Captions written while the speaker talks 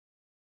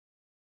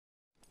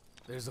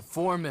There's a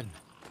foreman.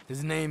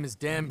 His name is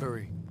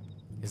Danbury.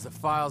 There's the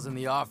files in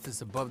the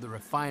office above the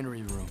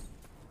refinery room.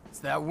 It's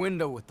that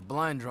window with the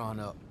blind drawn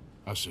up.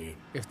 I see it.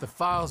 If the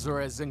files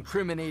are as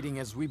incriminating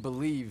as we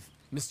believe,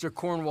 Mr.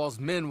 Cornwall's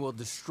men will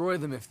destroy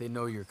them if they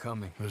know you're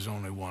coming. There's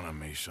only one of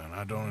me, son.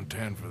 I don't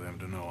intend for them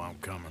to know I'm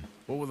coming.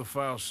 What will the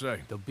files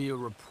say? There'll be a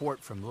report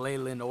from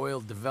Linde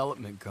Oil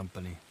Development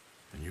Company.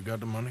 And you got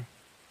the money?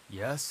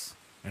 Yes?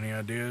 Any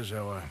ideas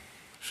how I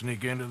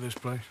sneak into this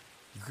place?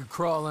 You could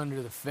crawl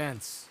under the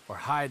fence or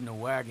hide in a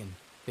wagon.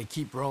 They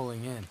keep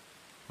rolling in.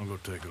 I'll go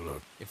take a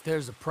look. If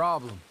there's a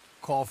problem,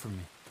 call for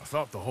me. I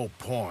thought the whole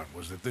point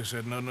was that this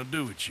had nothing to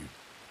do with you.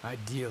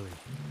 Ideally.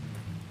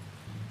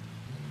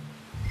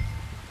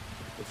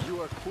 If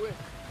you are quick,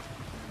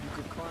 you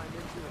could climb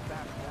into the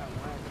back of that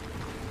wagon.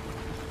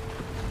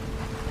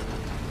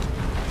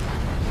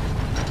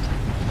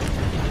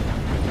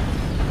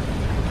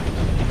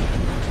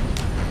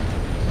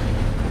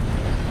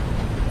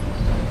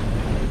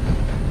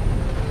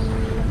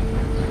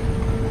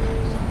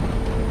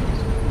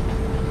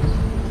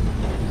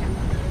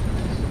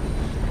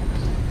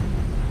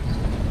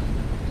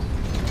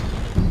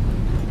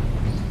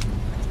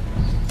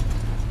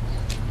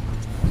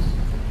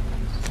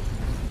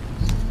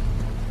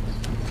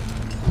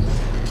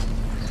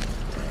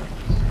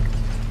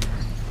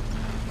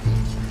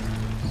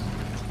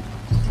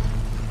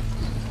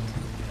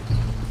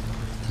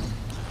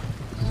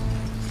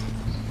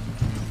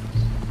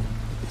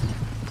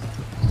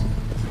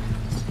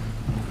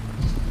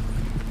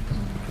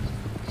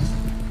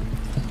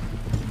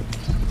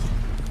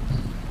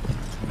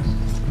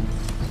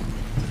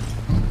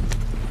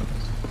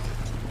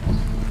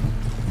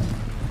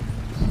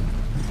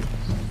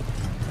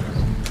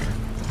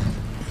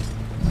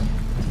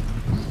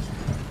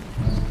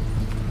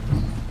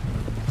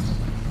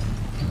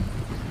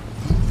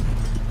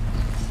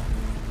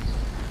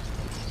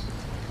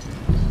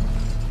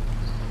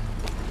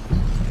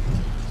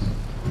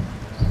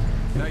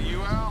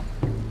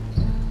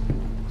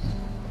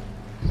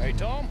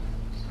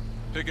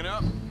 Picking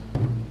up?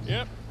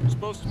 Yep. We're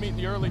supposed to meet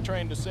the early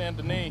train to Saint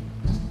Denis.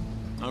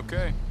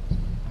 Okay.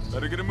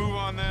 Better get a move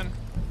on then.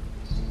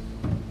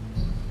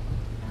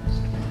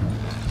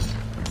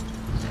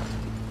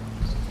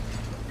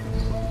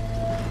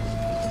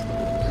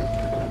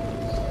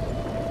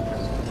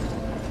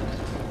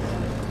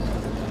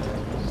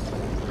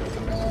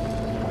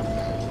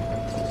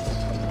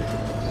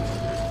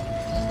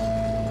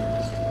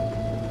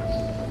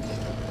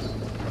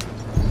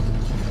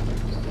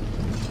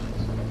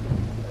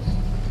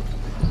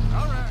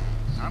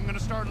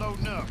 Start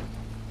loading up.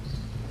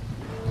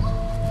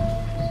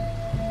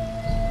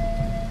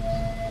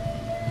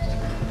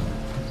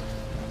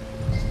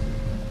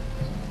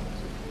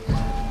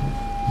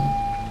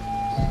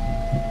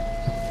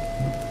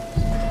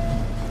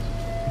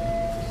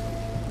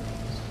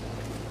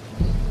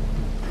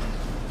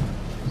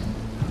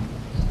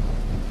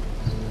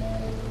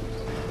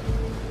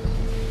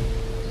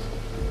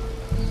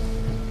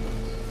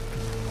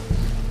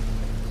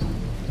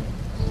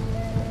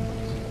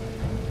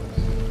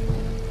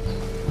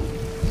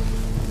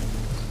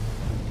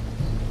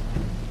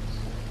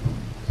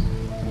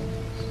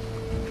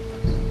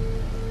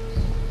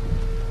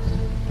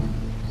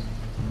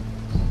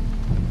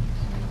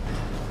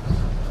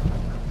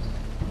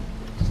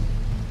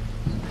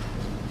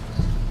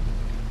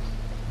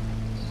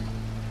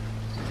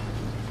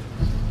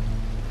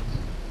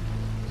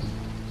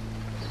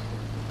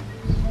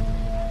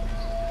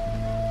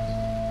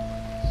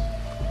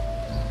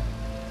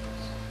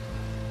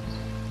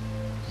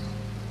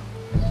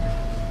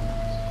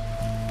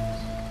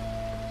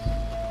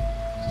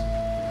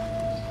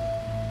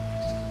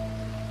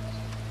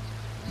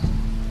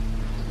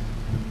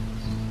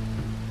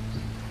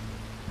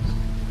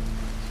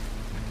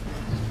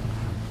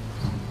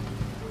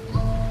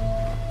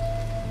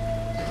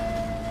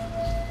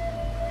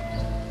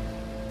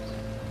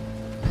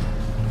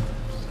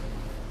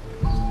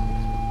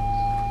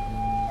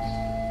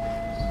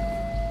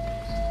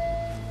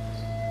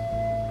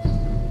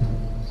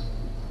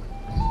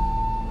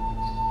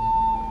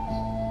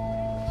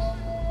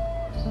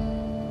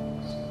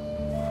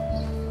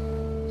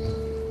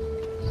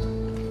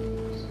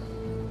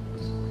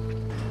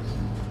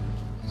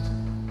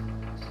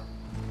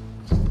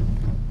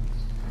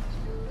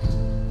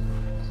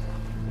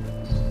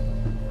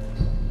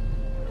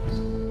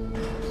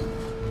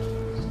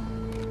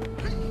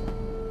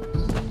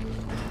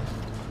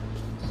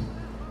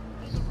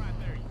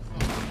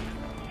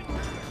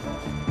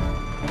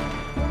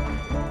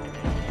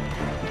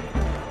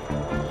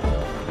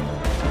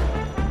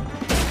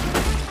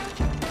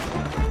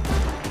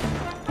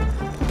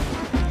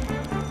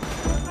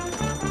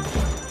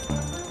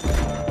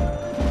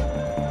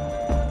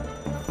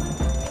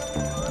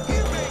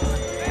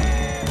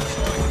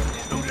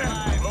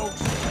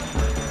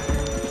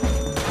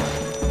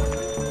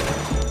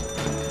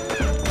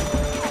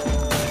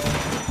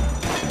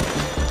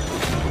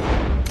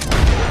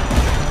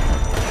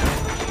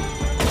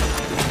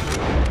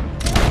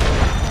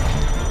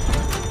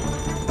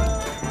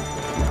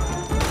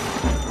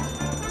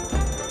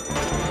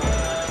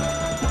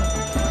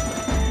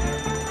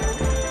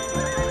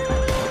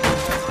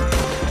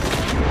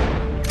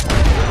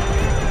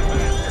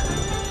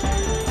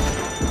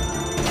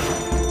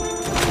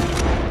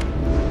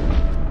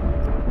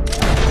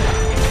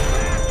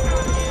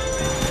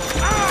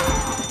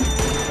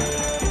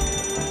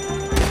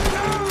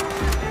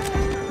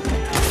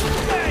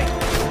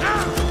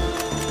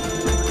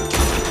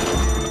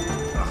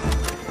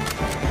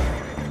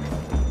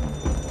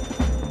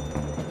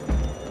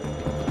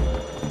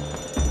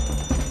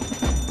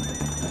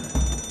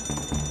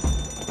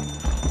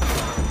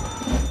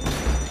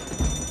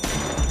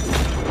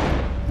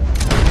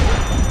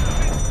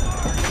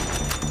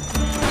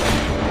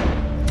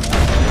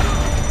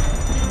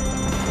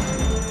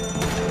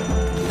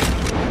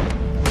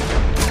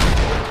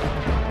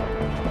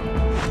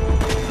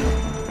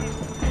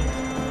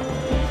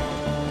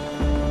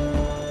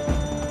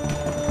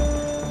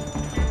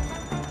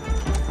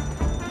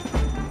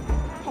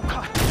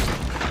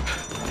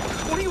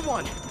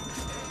 one.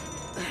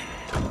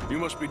 You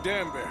must be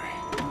Danbury.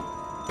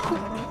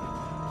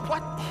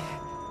 What?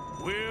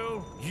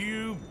 Will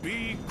you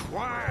be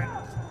quiet?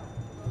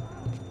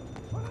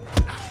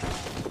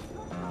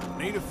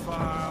 Need a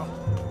file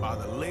by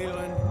the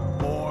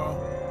Linde Oil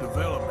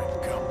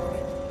Development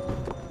Company.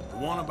 The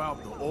one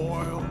about the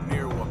oil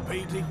near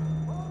Wapiti?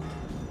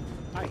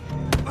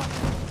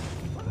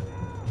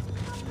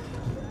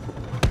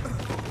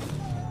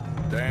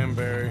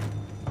 Danbury,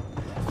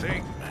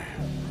 think, man.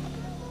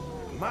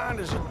 Mind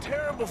is a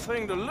terrible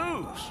thing to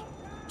lose,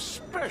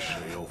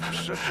 especially over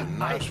such a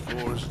nice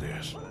floor as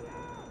this.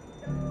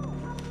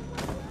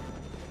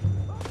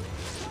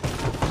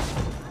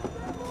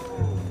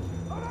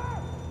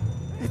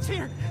 It's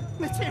here!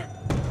 It's here!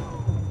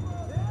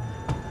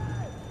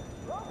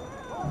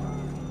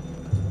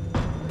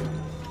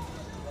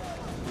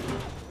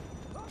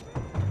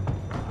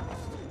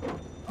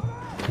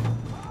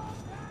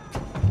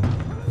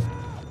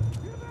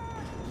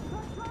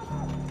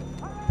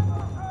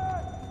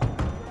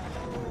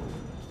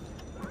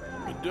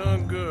 You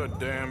done good,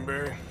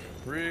 Danbury.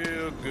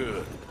 Real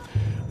good.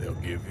 They'll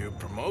give you a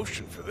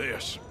promotion for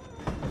this.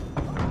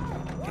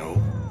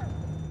 No,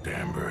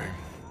 Danbury.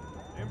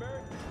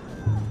 Danbury?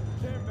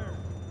 Danbury,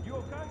 you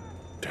okay?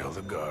 Tell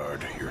the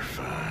guard you're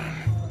fine.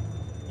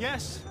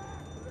 Yes.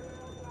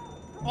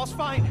 All's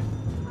fine.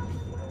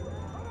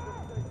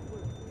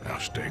 Now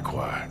stay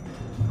quiet.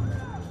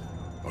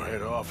 Or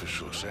head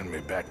office will send me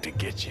back to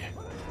get you.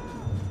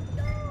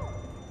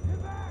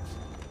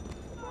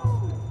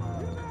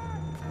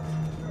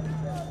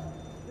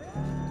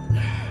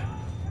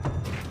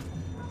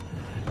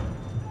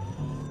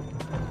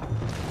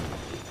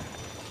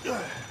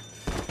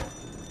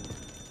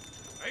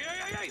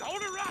 Hey,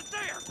 hold it right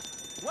there!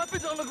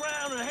 Weapons on the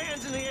ground and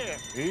hands in the air.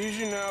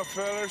 Easy now,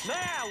 fellas.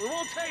 Now, we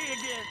won't tell you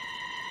again.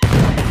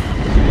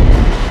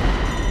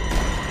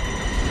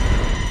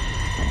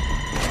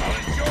 I'll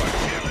enjoy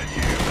killing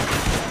you.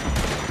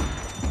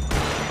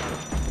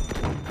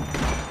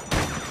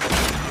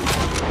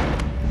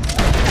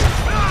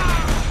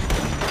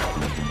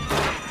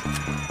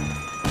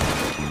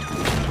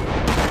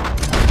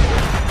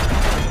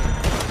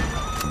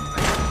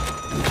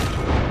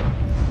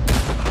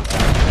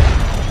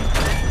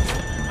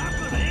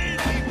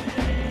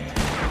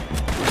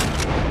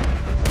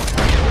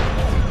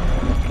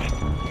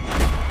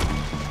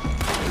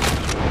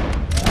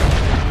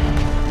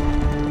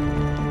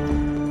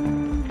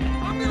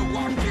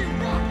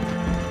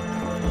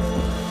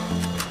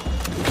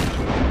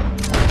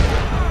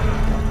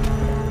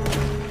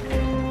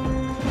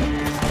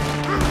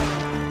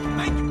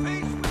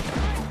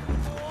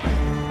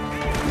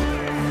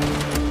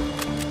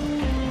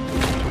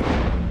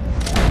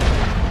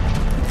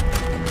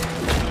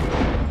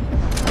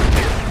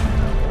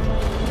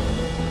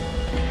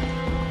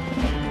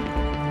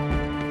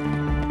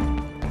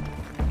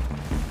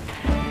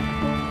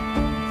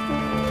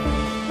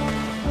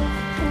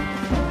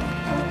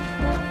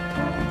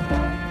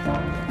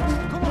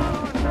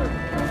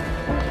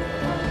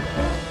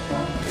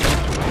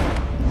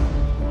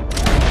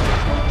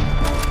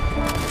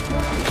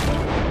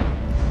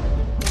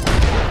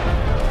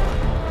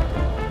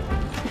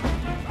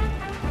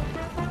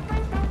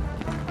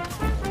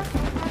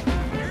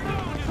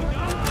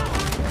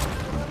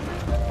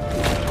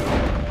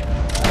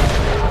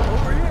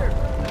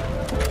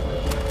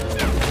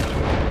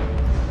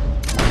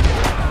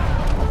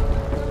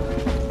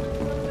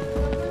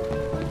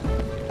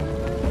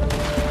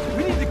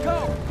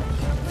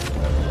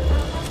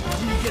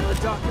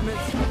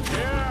 documents?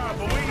 Yeah,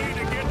 but we need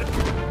to get the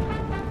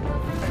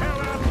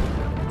hell out.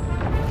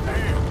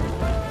 Damn.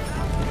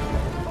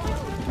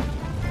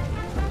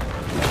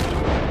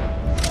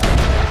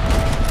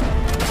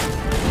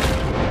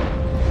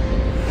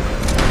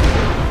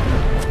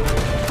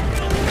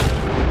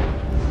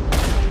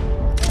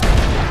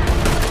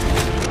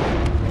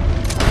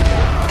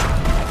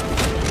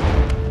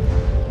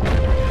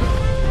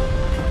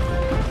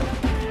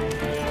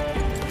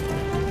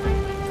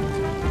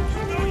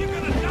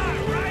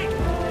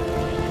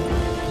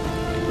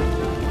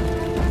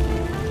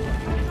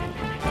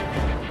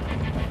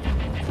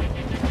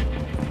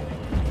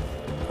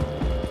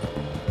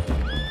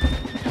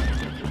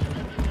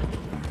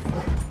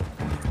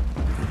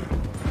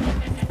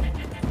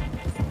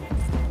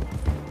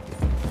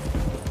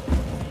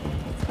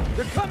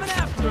 They're coming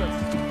after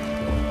us!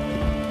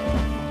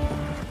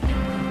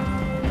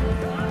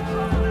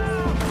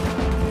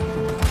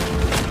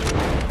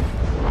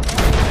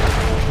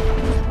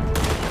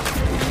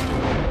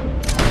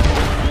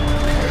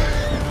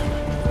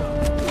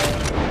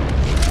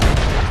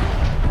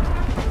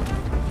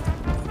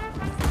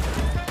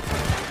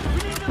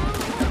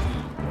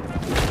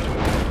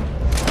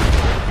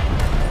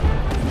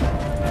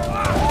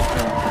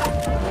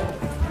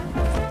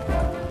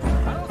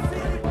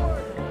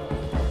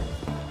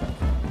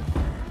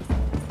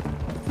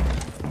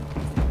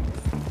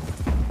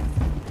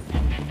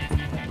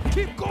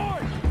 Keep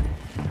going!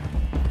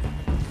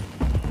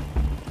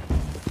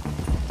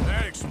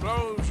 That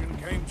explosion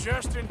came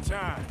just in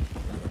time.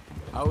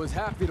 I I was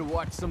happy to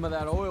watch some of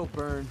that oil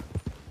burn.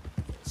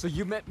 So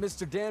you met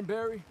Mr.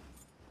 Danbury?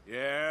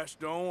 Yes,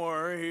 don't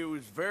worry. He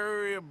was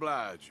very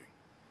obliging.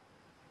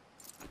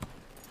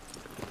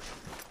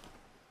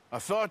 I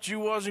thought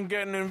you wasn't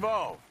getting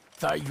involved.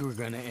 Thought you were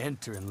gonna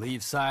enter and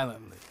leave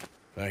silently.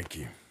 Thank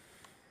you.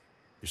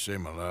 You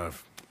saved my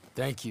life.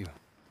 Thank you.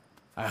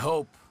 I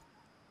hope.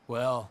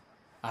 Well,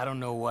 I don't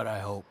know what I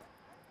hope.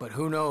 But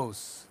who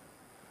knows?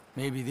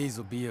 Maybe these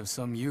will be of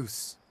some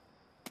use.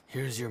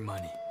 Here's your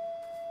money.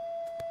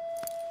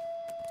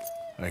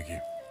 Thank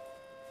you.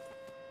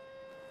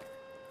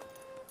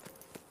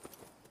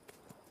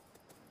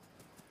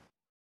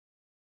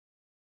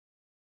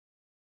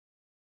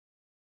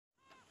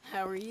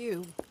 How are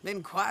you?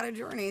 Been quite a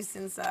journey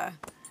since I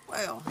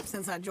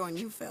joined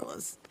you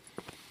fellas.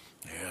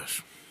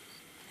 Yes.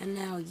 And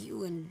now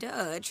you and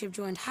Dutch have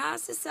joined high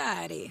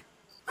society.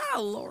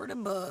 Oh, Lord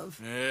above.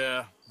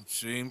 Yeah, it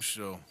seems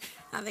so.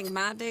 I think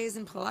my days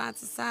in polite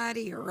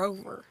society are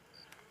over.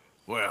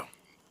 Well,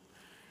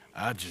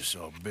 I just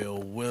saw Bill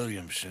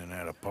Williamson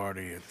at a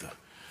party at the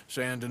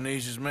San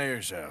Denise's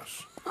mayor's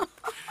house.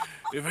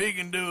 If he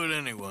can do it,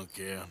 anyone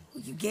can.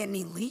 You get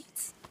any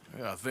leads?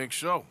 Yeah, I think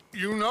so.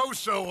 You know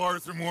so,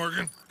 Arthur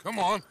Morgan. Come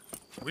on,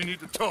 we need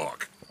to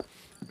talk.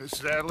 Miss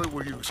Sadler,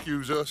 will you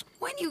excuse us?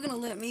 When you gonna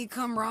let me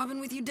come robbing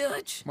with you,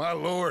 Dutch? My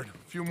lord,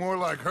 a few more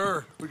like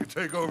her, we could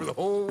take over the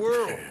whole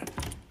world. Yeah.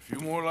 A few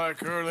more like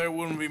her, there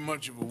wouldn't be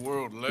much of a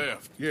world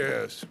left.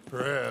 Yes,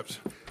 perhaps.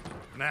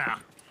 Now,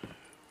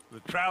 the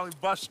trolley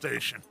bus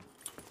station.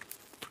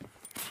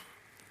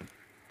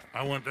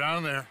 I went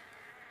down there.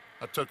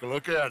 I took a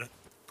look at it.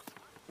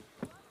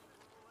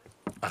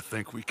 I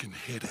think we can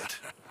hit it.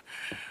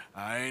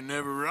 I ain't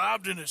never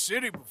robbed in a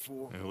city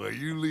before. Well,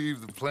 you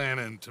leave the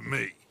planning to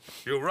me.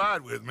 You'll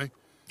ride with me?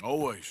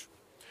 Always.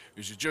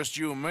 Is it just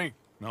you and me?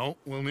 No,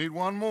 we'll need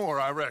one more,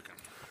 I reckon.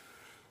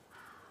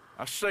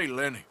 I say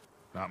Lenny.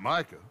 Not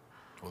Micah.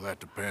 Well, that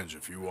depends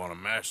if you want a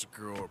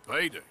massacre or a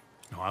payday.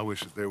 No, I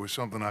wish that there was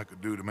something I could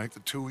do to make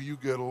the two of you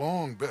get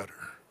along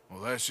better.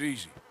 Well, that's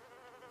easy.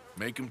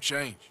 Make them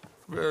change.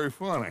 Very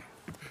funny.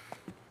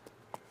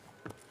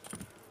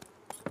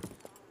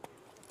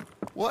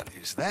 What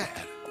is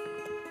that?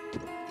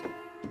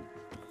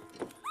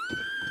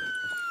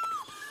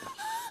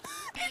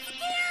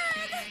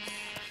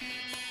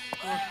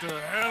 What the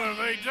hell have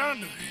they done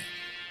to me?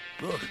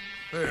 Look,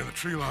 there in the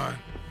tree line.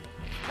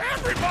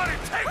 Everybody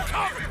take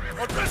cover!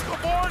 O'Driscoll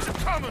boys are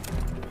coming!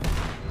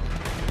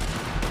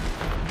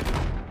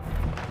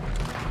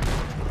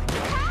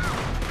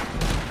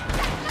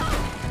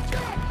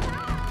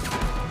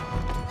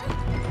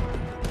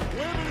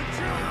 Women and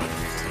children!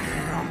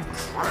 Damn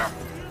crap!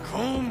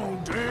 Come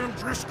on, damn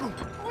Driscoll!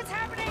 What's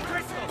happening,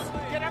 Driscoll?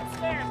 Get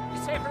upstairs.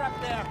 You're safer up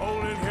there.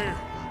 Hold in here.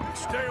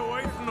 Stay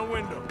away from the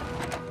window.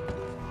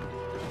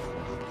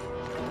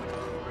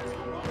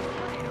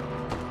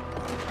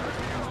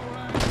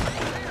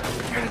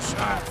 Get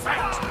inside,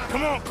 fast!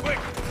 Come on, quick!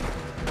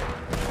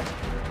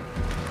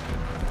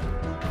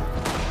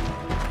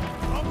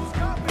 Almost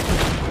got me!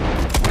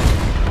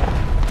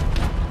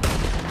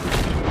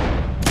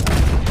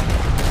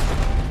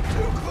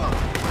 Too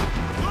close!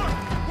 Look!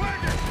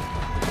 Wagon!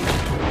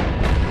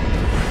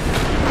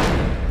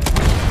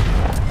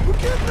 We're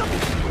getting them!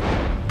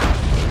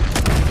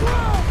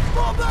 Whoa!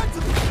 Fall back to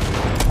the...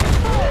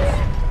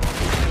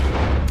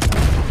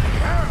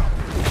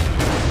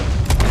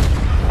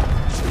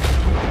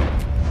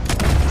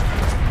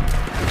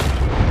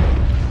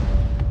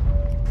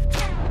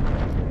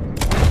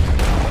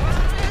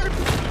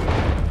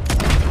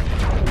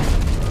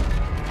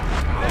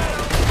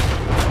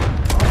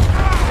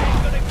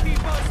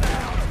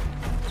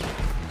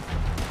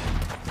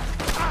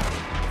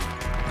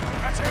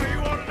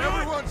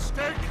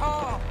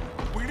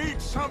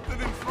 Something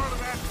in front of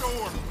that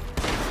door.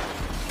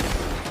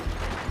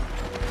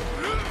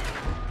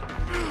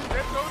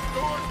 Get those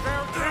doors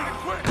barricaded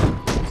quick.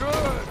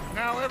 Good.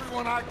 Now,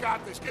 everyone, I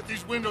got this. Get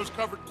these windows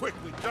covered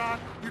quickly. John,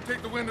 you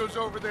take the windows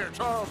over there.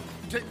 Charles,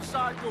 you take the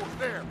side doors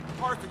there.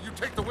 Arthur, you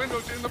take the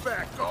windows in the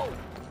back. Go.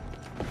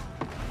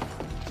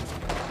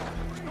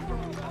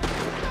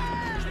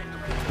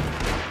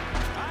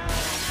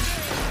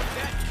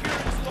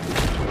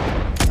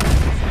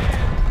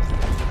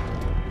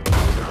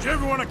 Is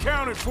everyone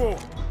accounted for?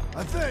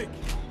 I think.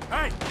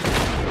 Hey!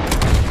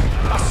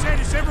 I said,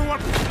 is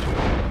everyone...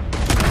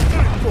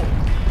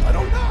 I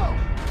don't know.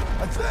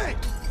 I think.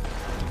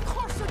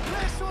 Closer,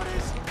 glass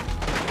orders.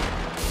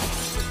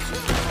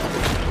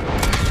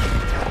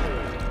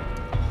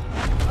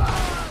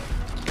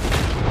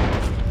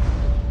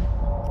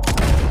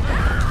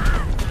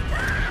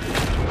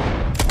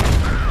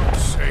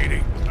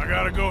 Sadie, I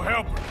gotta go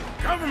help her.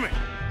 Cover me!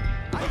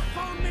 I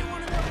found me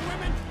one of them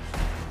women.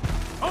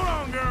 Hold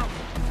on, girl.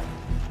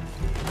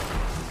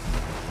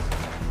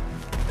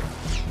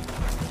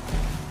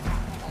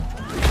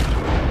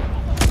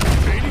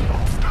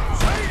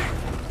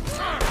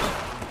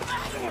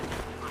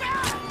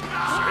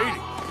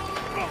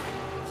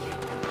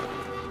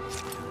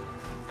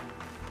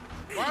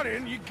 Why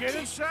didn't you get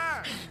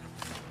inside?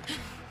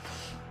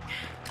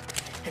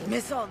 And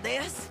miss all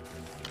this?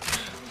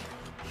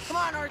 Come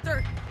on,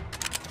 Arthur.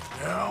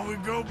 Now we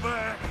go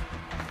back.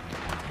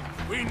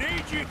 We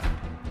need you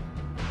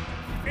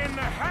in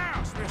the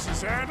house,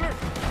 Mrs. Adler.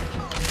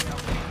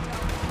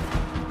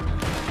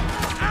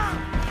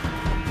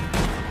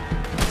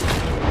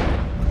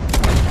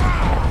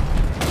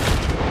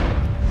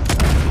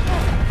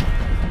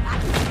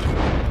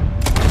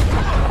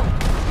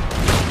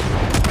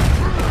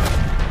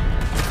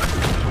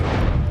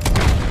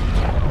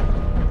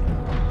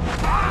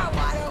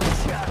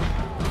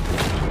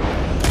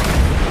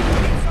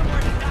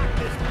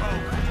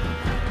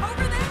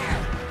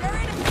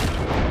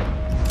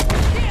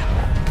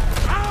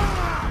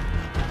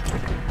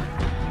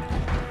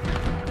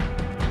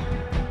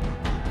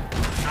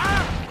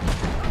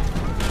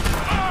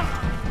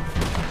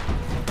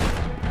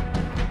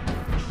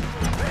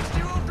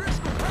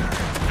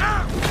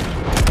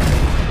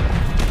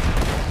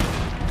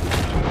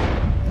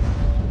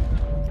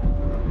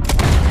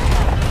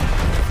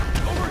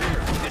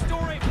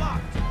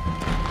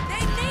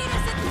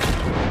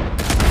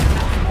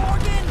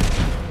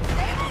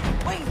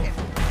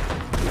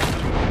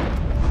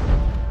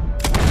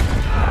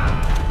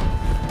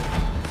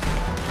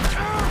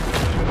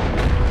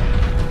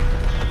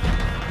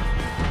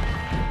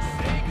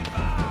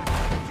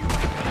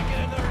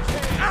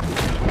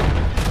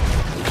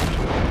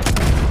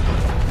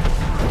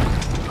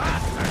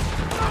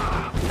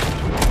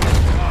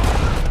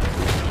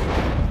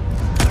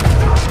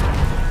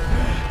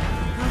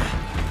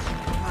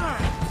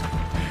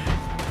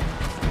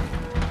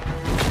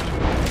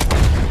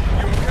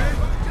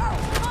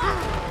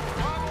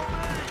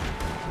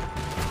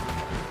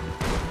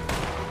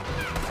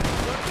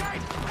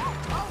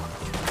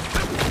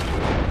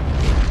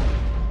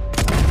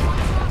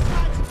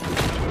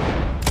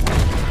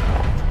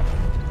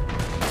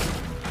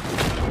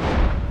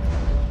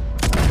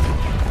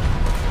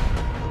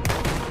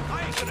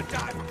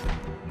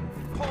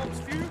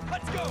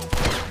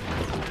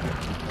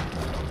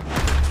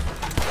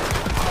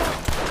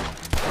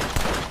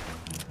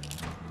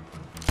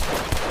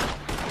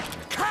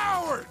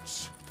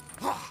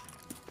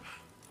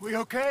 We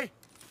okay?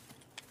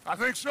 I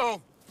think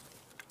so.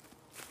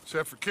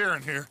 Except for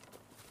Karen here.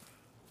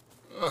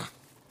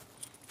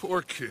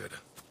 Poor kid.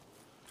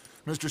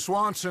 Mr.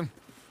 Swanson,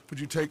 would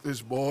you take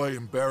this boy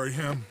and bury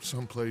him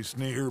someplace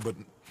near, but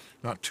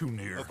not too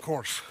near? Of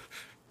course.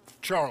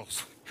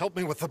 Charles, help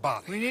me with the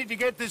body. We need to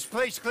get this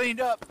place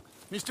cleaned up.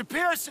 Mr.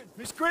 Pearson,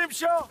 Miss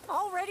Grimshaw.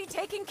 Already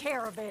taking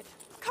care of it.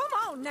 Come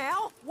on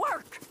now,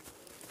 work.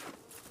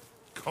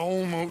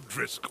 Colm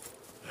O'Driscoll.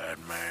 That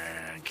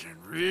man can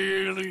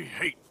really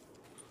hate.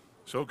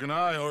 So can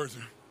I,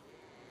 Arthur.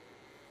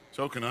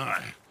 So can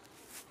I.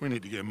 We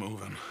need to get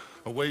moving.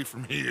 Away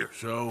from here.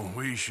 So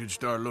we should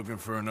start looking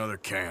for another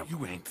camp.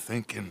 You ain't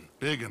thinking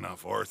big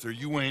enough, Arthur.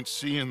 You ain't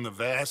seeing the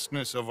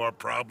vastness of our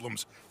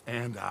problems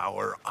and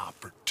our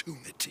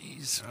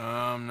opportunities.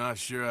 I'm not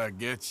sure I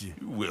get you.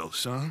 You will,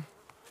 son.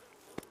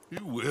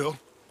 You will.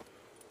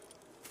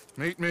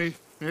 Meet me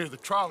near the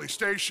trolley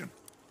station.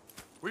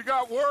 We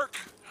got work.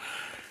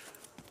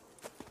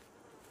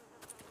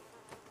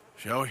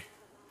 Shall we?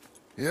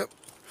 Yep.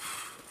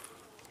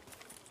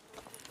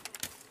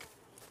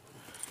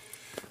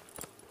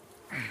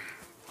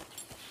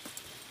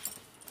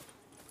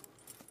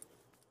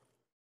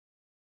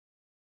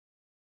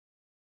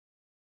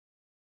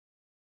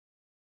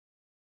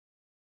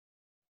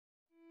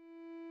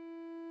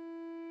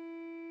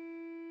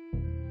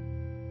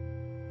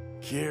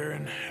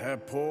 Kieran,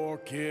 that poor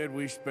kid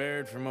we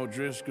spared from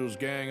O'Driscoll's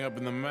gang up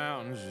in the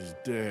mountains is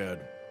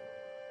dead.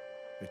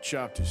 They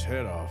chopped his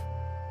head off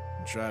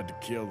and tried to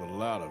kill the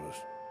lot of us.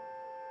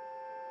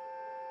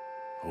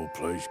 Whole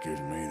place gives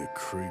me the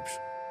creeps.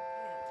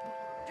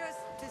 Just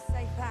to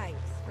say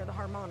thanks for the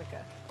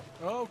harmonica.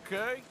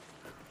 Okay,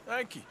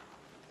 thank you.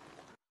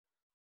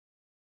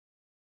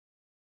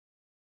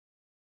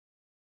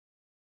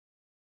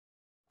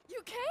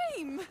 You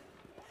came!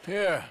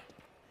 Yeah,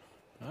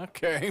 I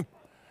came.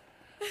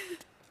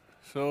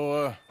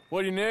 So,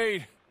 what do you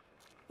need?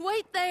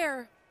 Wait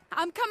there.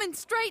 I'm coming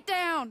straight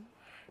down.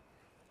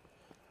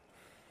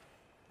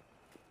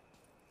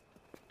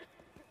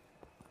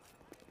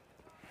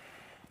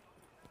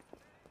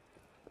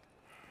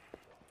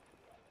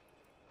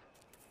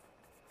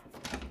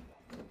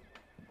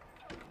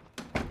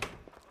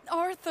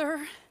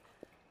 Arthur.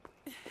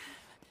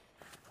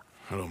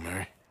 Hello,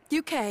 Mary.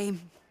 You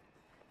came.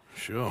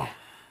 Sure.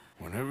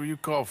 Whenever you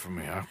call for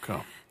me, I'll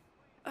come.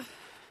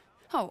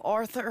 Oh,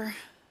 Arthur.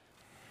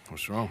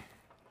 What's wrong?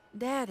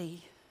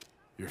 Daddy.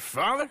 Your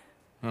father?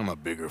 I'm a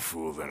bigger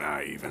fool than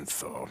I even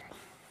thought.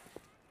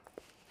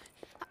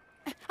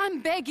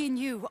 I'm begging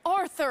you,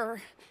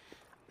 Arthur.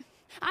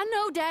 I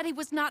know Daddy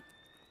was not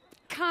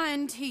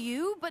kind to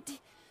you, but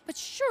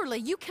surely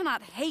you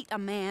cannot hate a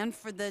man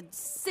for the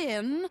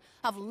sin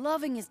of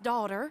loving his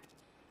daughter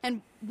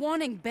and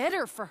wanting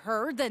better for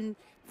her than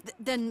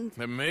Than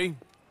me?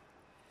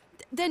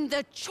 Than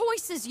the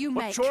choices you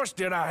make. What choice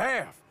did I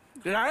have?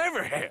 Did I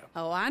ever have?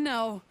 Oh, I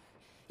know.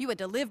 You had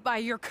to live by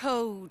your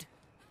code.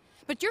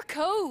 But your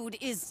code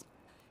is...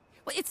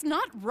 well, it's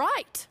not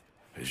right.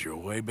 Has your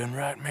way been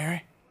right,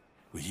 Mary?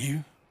 With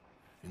you?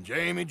 And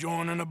Jamie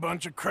joining a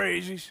bunch of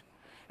crazies?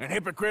 And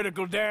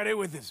hypocritical daddy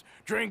with his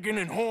drinking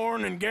and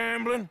whoring and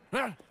gambling?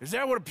 Huh? Is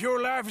that what a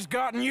pure life has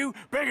gotten you?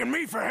 Begging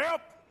me for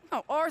help?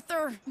 Oh,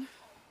 Arthur.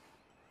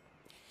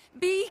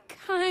 Be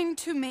kind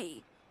to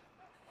me.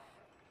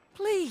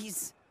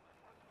 Please.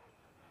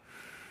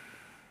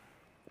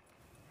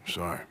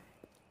 Sorry.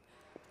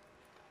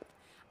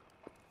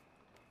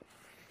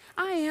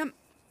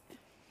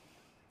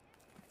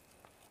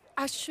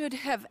 I should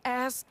have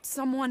asked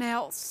someone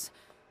else,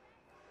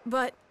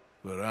 but...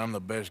 But I'm the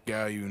best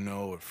guy you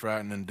know at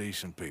frightening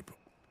decent people.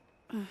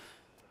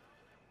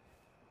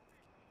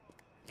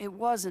 It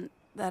wasn't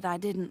that I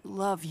didn't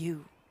love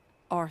you,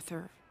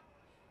 Arthur.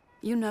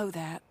 You know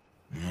that.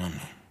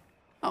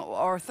 Oh,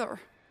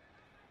 Arthur.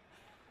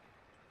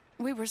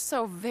 We were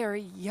so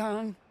very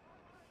young.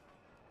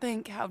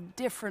 Think how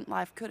different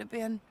life could have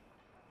been.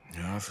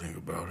 Yeah, I think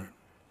about it.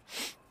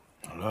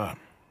 A lot.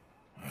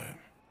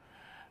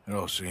 It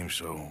all seems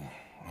so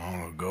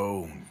long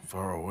ago and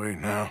far away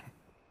now.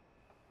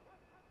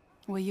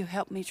 Will you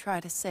help me try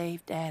to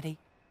save Daddy?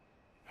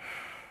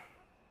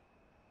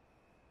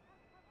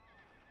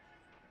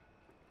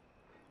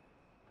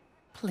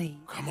 Please.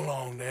 Come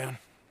along, Dan.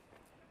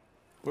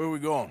 Where are we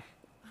going?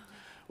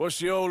 What's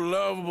the old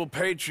lovable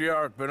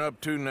patriarch been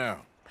up to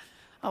now?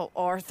 Oh,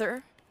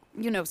 Arthur,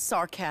 you know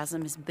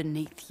sarcasm is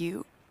beneath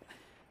you.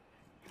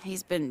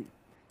 He's been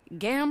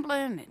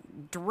gambling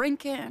and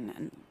drinking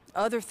and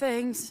other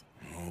things.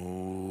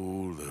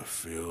 Oh, the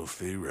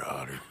filthy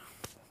rotter.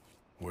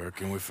 Where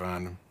can we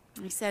find him?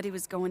 He said he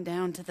was going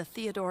down to the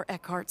Theodore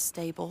Eckhart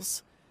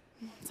stables.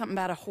 Something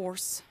about a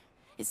horse.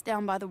 It's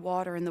down by the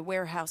water in the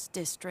warehouse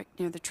district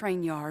near the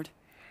train yard.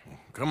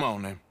 Come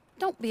on, then.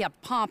 Don't be a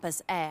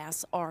pompous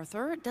ass,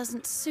 Arthur. It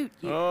doesn't suit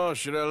you. Oh,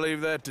 should I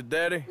leave that to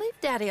Daddy? Leave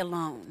Daddy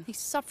alone. He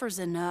suffers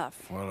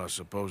enough. Well, I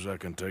suppose I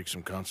can take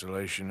some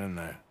consolation in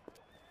that.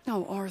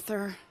 Oh,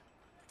 Arthur.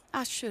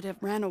 I should have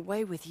ran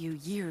away with you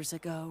years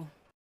ago.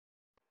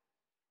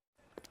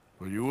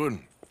 Well, you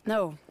wouldn't.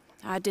 No,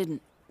 I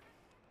didn't.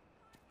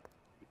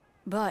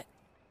 But...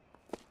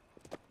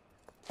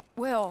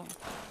 well...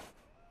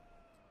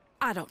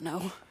 I don't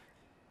know.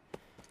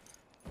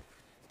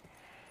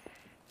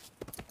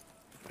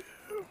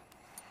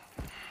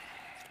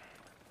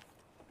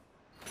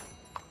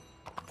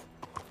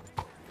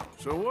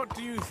 So what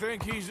do you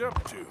think he's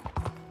up to?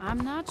 I'm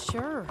not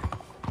sure.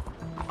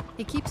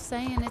 He keeps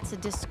saying it's a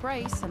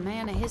disgrace a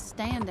man of his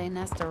standing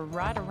has to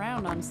ride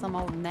around on some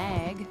old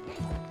nag.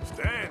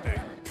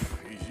 Standing?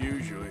 He's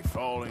usually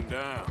falling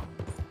down.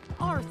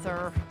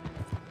 Arthur.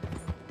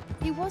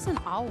 He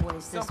wasn't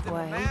always this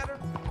way.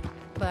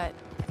 But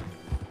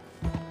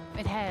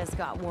it has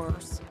got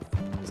worse.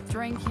 He's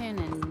drinking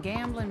and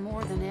gambling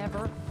more than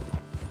ever,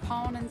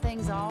 pawning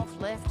things off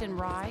left and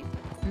right,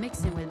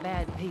 mixing with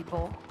bad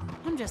people.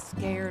 I'm just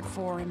scared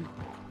for him.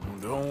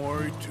 Don't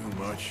worry too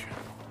much.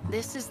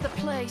 This is the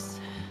place.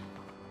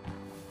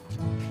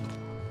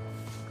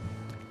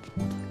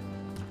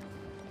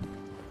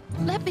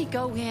 Let me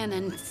go in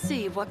and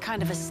see what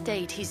kind of a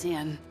state he's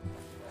in.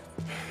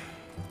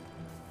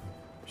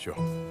 Sure.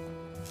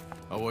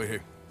 I'll wait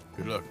here.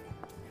 Good luck.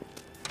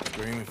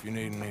 Scream if you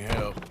need any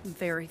help.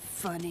 Very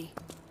funny.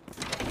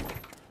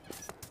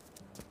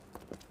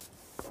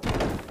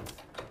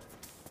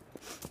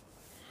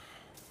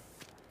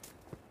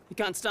 You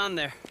can't stand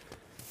there.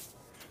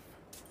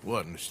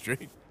 What, in the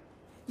street?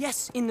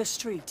 Yes, in the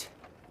street.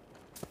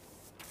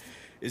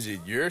 Is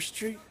it your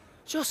street?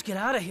 Just get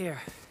out of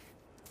here.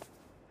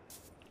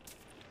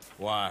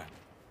 Why?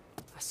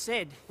 I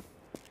said,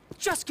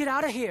 just get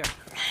out of here.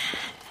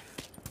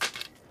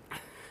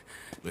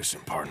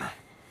 Listen, partner.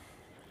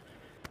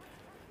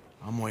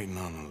 I'm waiting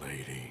on a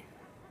lady.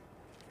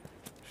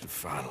 She's a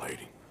fine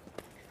lady.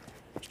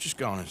 She's just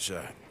gone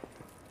inside.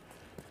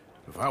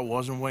 If I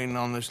wasn't waiting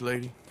on this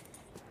lady,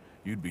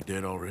 you'd be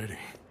dead already.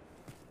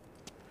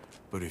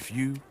 But if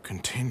you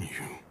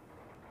continue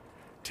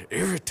to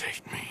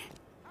irritate me,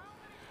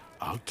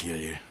 I'll kill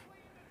you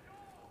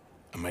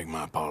and make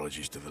my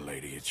apologies to the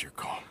lady. It's your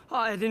call. Oh,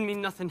 I didn't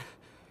mean nothing.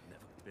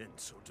 Never been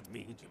so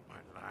demeaned in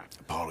my life.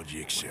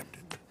 Apology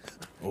accepted.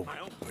 Oh,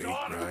 wait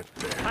right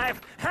there. I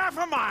have half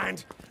a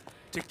mind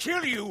to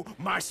kill you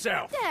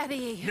myself.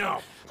 Daddy!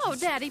 No. Oh,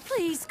 Daddy,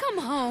 please, come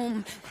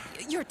home.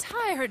 You're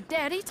tired,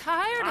 Daddy,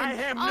 tired I and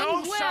have no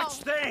unwell.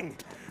 such thing.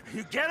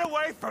 You get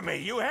away from me.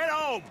 You head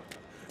home.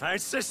 I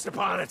insist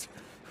upon it.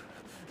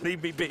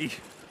 Leave me be.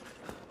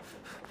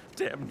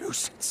 Damn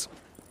nuisance.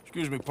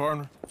 Excuse me,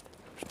 partner.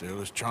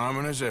 Still as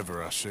charming as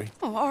ever, I see.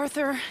 Oh,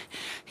 Arthur,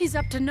 he's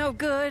up to no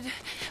good.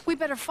 We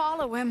better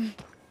follow him.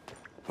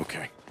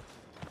 Okay.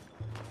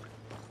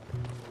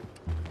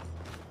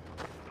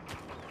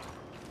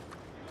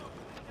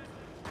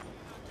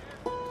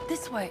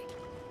 This way.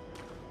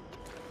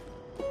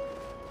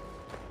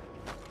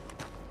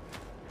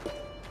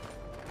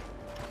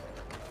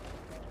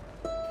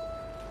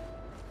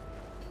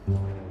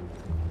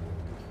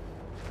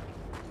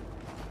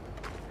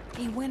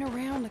 He went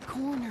around the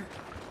corner.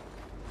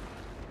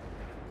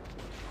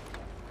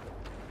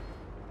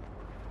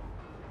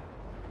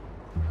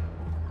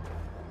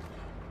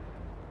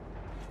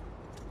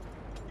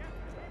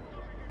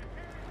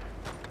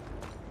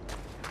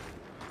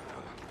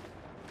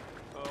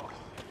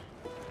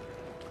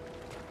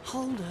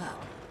 Hold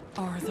up,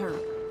 Arthur.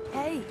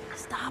 Hey,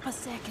 stop a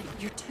second.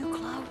 You're too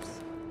close.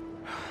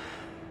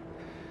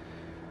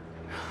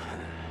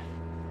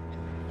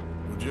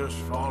 We'll just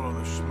follow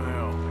the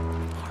smell.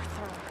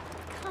 Arthur,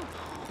 come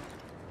on.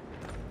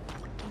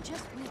 You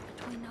just went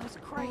between those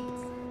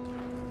crates.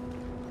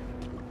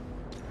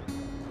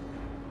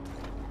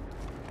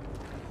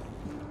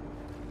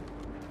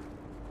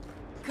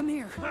 Come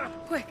here,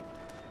 quick.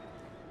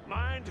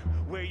 Mind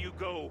where you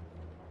go.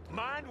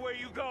 Mind where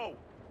you go.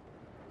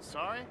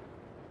 Sorry?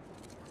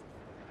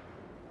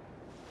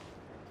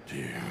 Do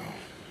you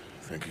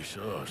think he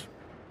saw us?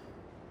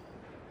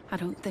 I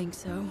don't think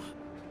so.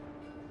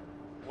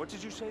 What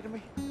did you say to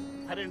me?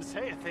 I didn't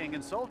say a thing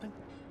insulting.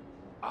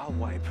 I'll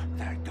wipe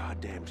that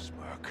goddamn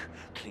smirk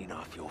clean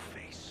off your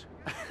face.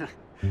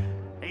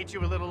 Ain't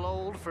you a little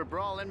old for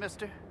brawling,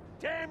 mister?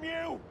 Damn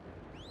you!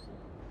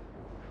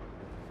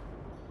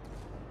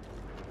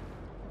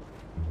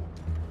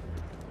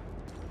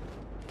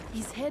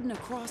 He's heading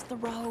across the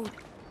road.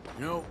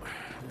 You know,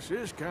 this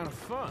is kind of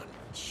fun.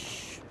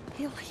 Shh,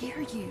 he'll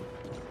hear you.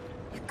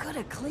 You could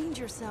have cleaned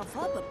yourself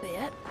up a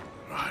bit.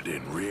 I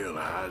didn't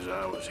realize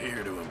I was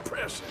here to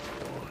impress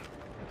anyone.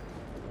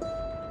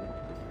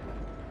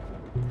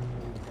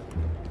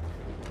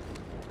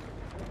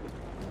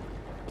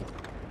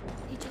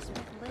 He just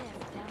went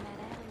left down that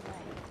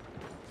alleyway.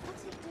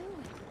 What's he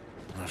doing?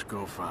 Let's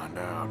go find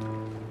out.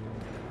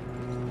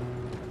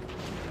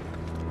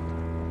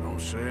 Don't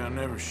say I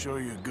never show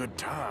you a good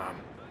time.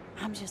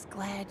 I'm just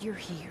glad you're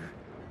here.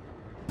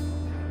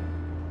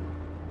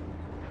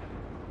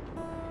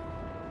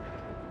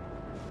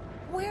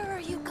 Where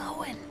are you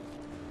going?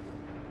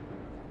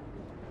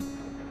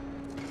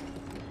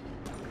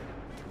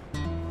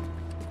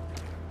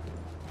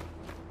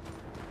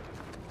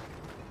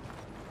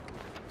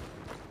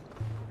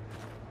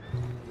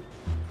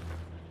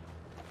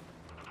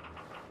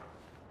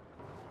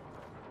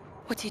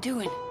 What's he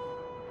doing?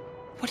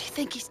 What do you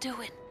think he's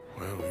doing?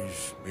 Well,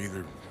 he's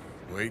either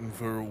waiting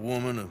for a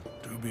woman of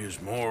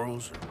dubious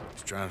morals, or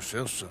he's trying to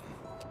sell something.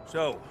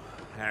 So,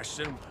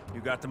 Ashton,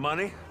 you got the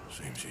money?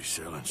 Seems he's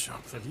selling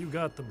something. Have you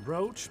got the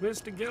brooch,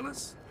 Mr.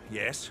 Gillis?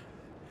 Yes.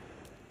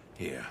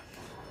 Here.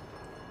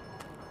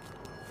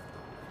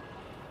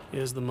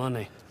 Here's the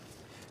money.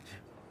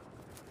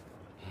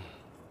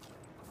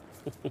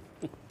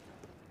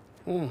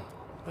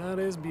 That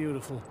is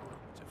beautiful.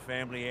 It's a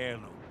family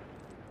heirloom.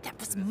 That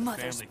was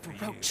Mother's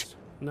brooch.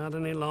 Not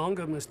any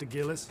longer, Mr.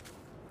 Gillis.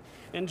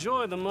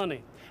 Enjoy the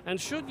money. And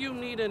should you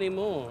need any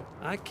more,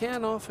 I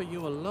can offer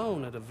you a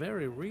loan at a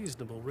very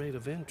reasonable rate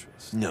of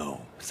interest.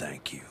 No,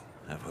 thank you.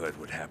 I've heard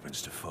what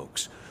happens to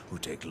folks who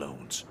take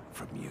loans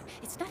from you.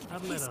 It's not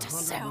even his to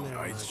sell.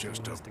 No, it's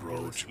just a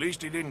brooch. At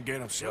least he didn't get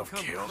himself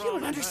killed. You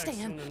don't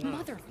understand.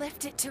 Mother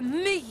left it to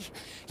me.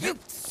 You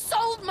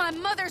sold my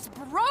mother's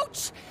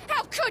brooch?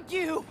 How could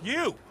you?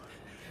 You!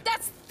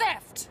 That's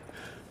theft!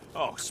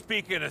 Oh,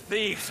 speaking of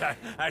thieves,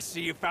 I see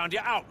you found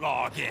your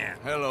outlaw again.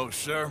 Hello,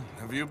 sir.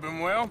 Have you been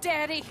well?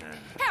 Daddy,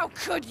 how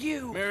could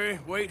you? Mary,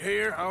 wait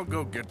here. I'll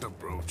go get the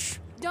brooch.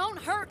 Don't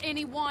hurt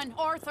anyone,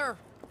 Arthur.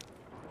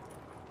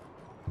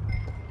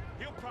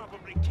 He'll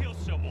probably kill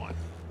someone.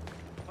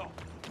 Oh,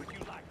 but you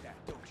like that,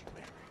 don't you,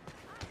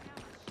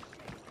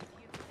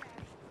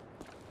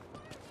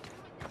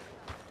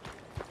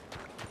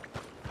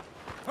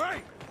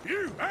 Mary? Hey,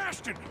 you,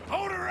 Ashton!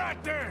 Hold her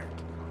right there!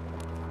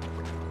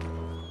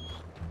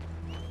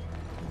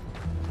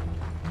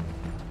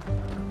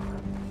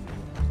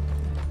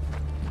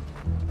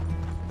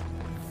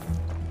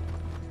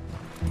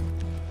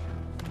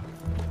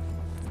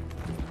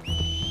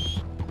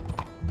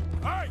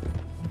 Hey!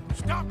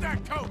 Stop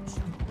that coach!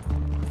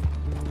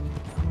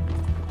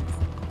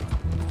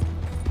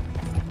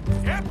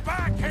 Get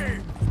back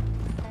here!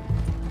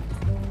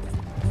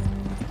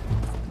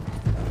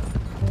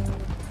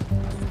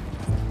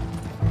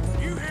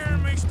 You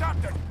hearing me? Stop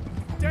the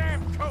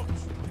damn coach!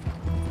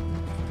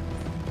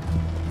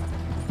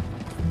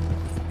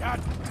 God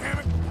damn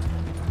it!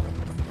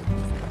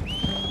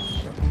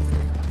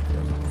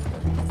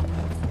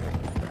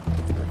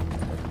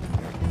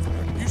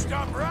 You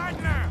stop right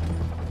now!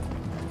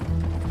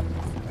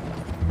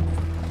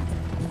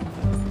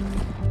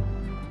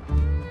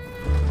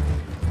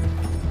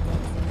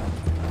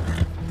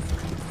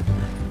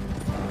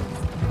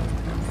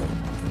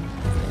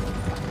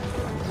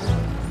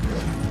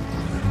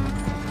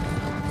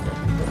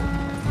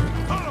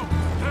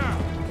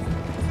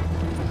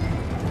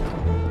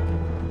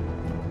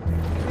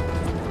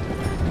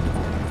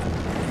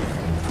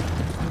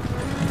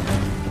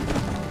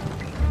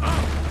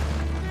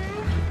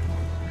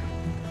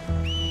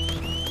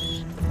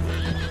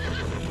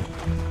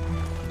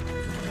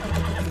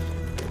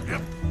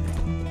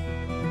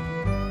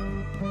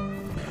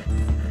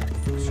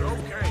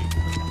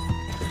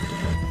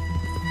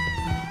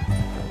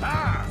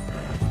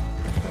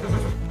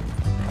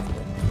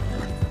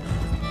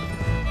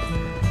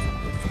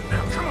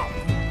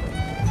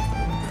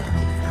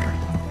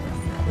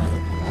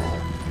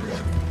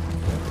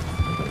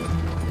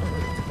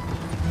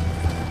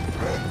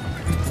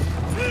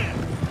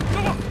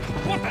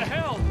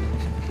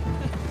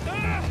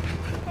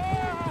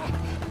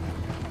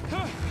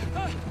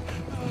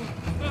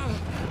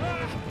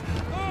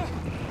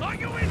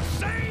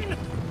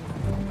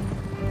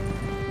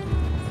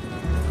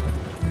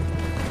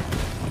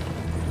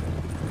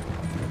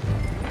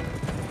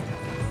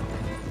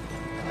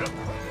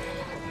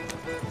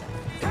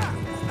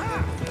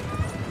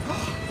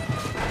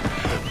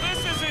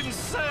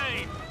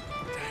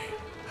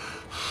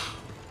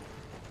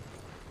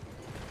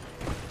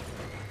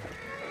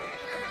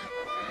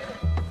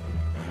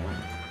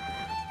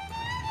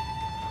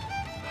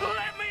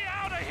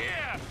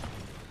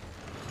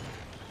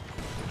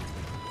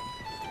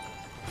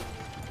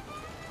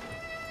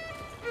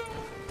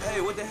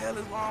 the hell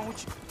is wrong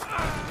with you?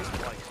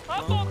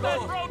 I want that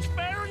brooch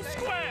fair and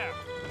square!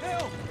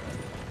 Help!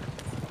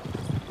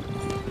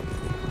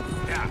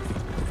 Yeah.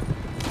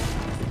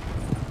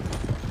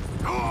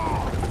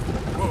 Oh!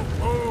 Whoa,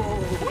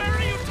 whoa! Where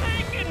are you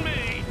taking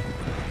me?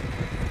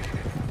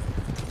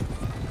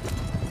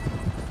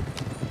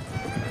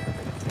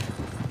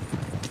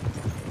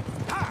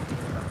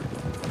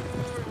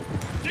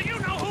 Do you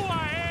know who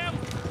I am?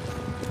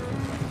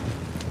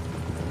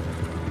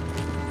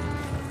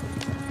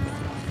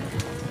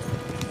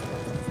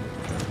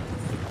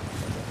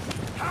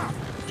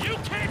 You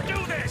can't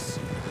do this!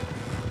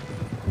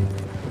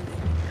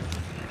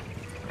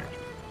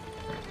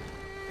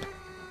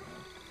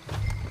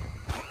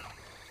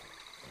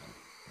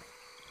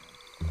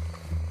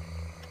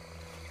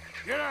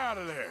 Get out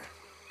of there!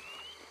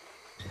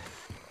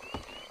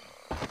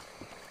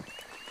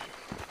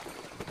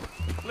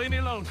 Leave me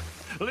alone.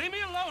 Leave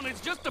me alone.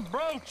 It's just a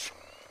brooch.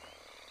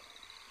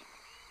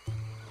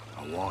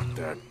 I want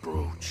that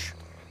brooch.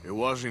 It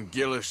wasn't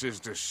Gillis's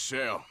to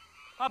sell.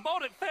 I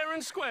bought it fair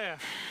and square.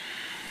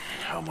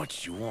 How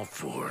much do you want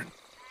for it?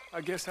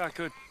 I guess I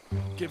could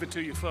give it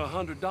to you for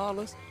 $100.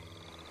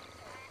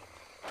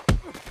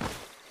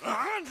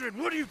 100?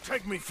 What do you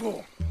take me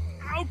for?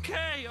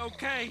 Okay,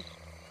 okay.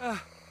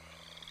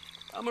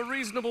 I'm a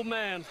reasonable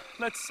man.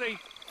 Let's say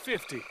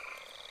 50.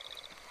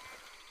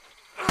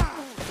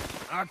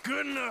 Not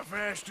good enough,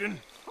 Ashton.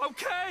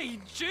 Okay,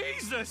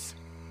 Jesus!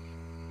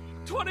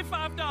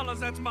 $25,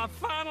 that's my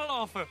final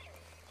offer.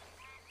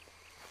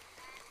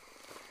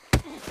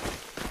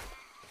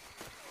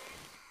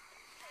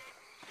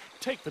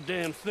 Take the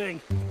damn thing.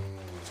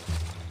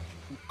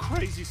 You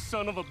crazy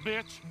son of a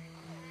bitch.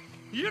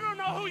 You don't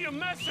know who you're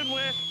messing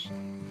with.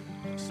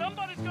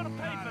 Somebody's gonna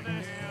pay for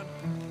this.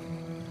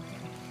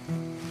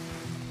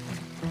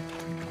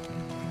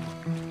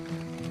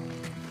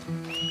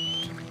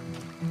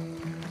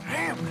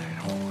 Damn that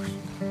horse.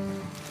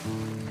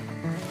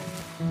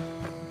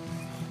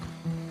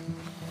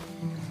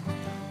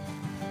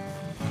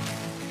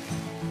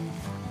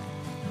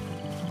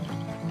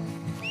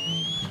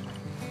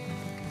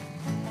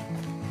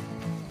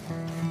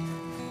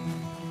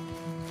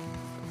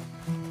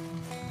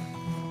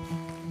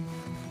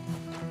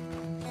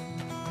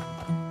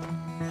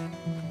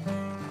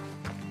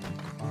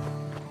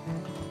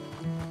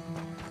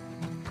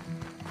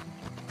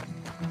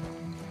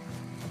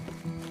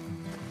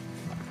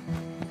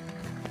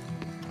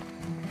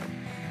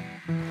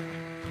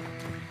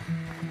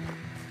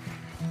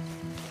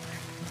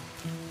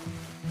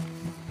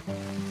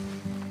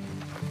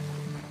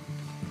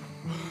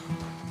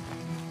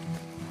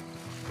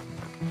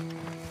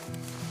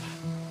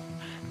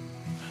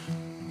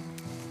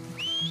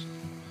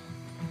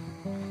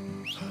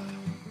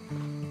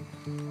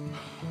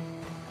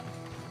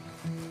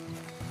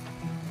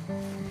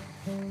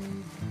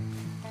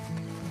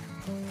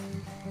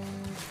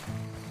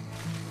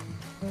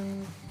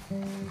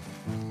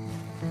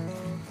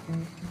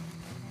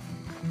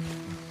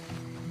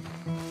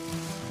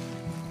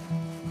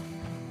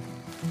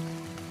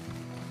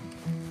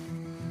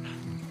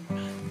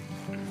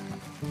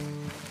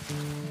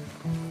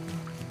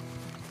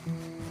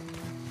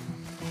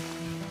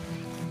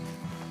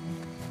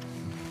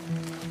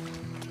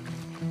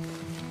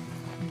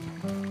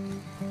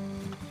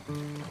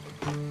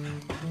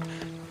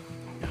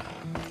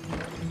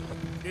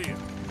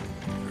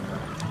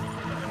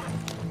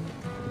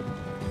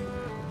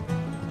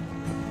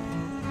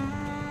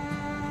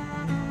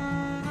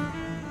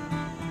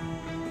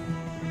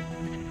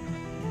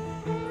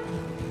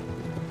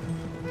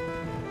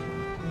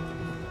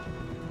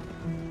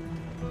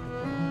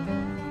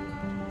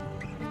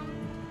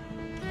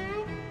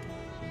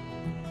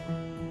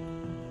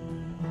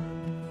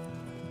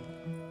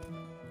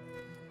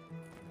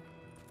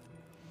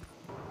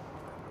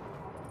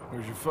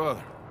 Where's your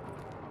father?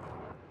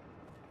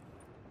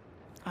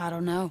 I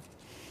don't know.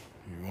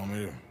 You want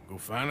me to go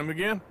find him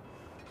again?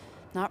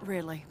 Not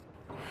really.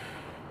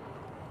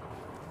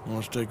 Well,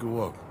 let's take a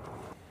walk.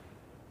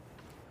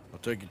 I'll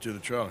take you to the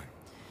trolley.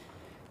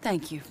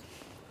 Thank you.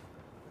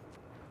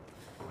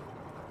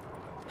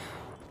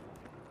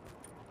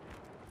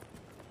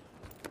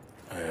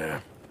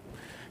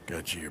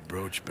 Got you your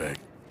brooch back.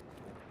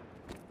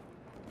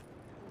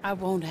 I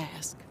won't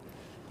ask.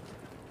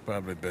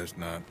 Probably best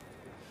not.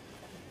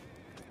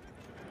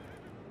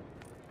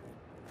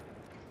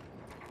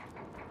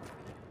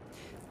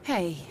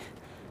 Hey.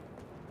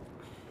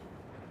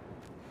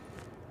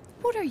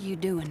 What are you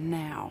doing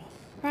now?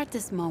 Right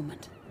this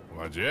moment?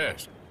 Why'd you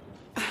ask?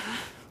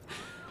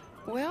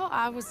 Well,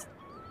 I was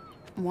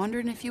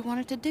wondering if you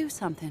wanted to do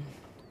something.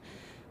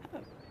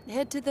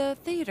 Head to the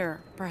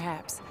theater,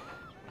 perhaps.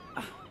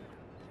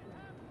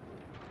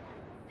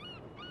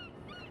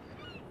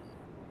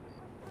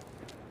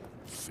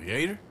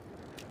 Theater?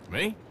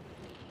 Me?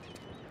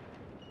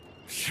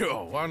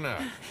 Sure, why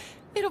not?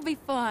 It'll be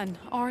fun,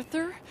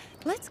 Arthur.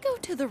 Let's go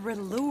to the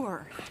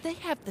Relure. They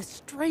have the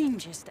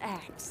strangest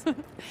acts.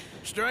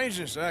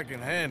 Strangeness I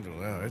can handle.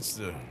 Well, it's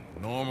the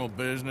normal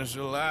business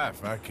of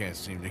life. I can't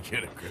seem to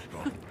get a grip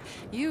on.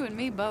 You and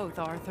me both,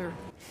 Arthur.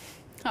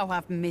 Oh,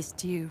 I've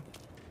missed you.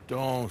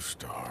 Don't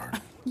start.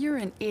 You're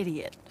an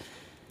idiot,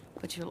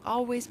 but you'll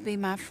always be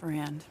my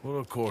friend. Well,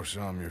 of course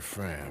I'm your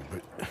friend,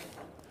 but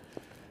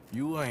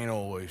you ain't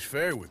always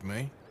fair with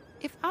me.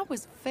 If I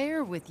was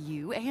fair with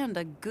you and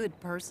a good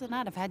person,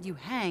 I'd have had you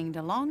hanged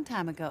a long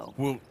time ago.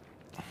 Well,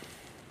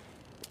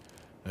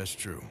 that's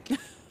true.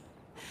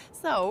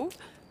 So,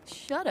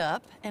 shut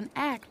up and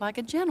act like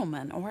a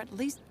gentleman, or at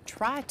least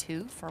try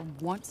to for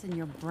once in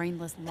your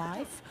brainless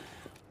life.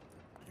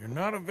 You're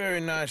not a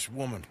very nice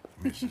woman,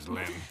 Mrs.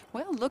 Linde.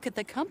 Well, look at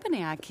the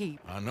company I keep.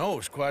 I know,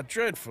 it's quite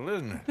dreadful,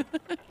 isn't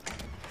it?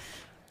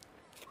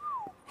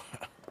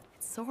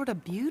 It's sort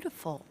of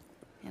beautiful,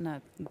 in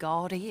a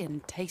gaudy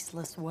and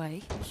tasteless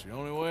way. It's the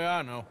only way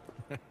I know.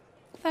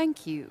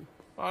 Thank you.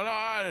 Oh, no,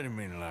 I didn't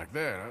mean it like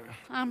that.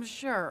 I'm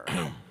sure.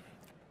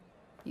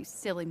 You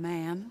silly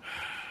man.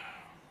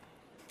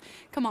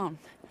 Come on,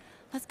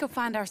 let's go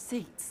find our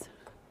seats.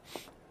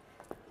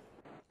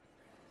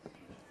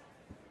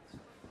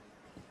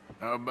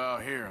 How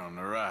about here on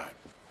the right?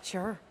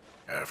 Sure.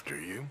 After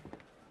you.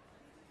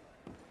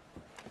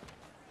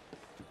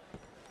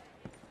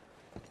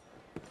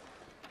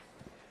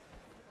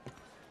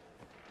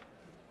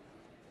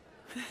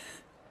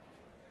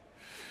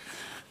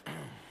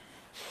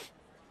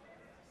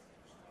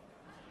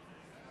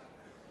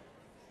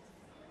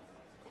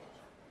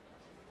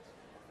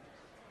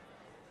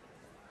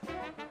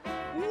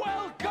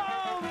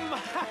 Welcome!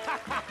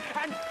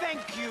 And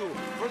thank you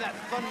for that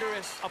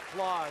thunderous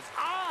applause.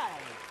 I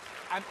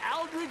am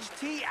Aldridge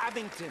T.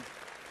 Abington,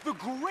 the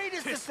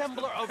greatest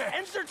assembler of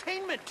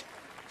entertainment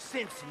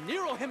since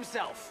Nero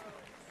himself.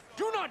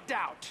 Do not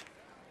doubt.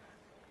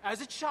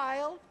 As a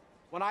child,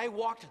 when I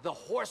walked the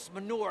horse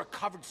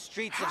manure-covered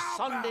streets of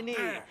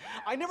Saint-Denis,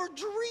 I never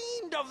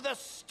dreamed of the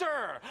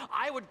stir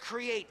I would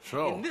create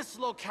in this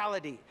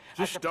locality.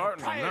 Just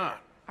starting or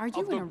not? Are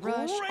you in a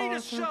rush, The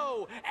greatest Arthur?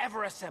 show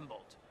ever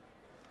assembled.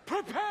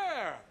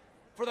 Prepare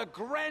for the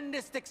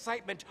grandest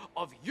excitement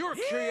of your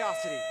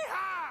curiosity.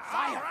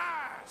 Fire,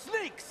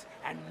 snakes,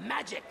 and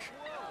magic.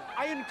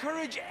 I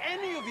encourage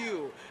any of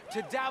you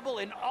to dabble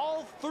in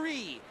all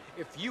three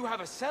if you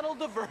have a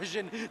settled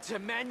aversion to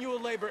manual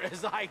labor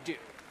as I do.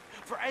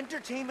 For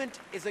entertainment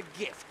is a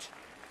gift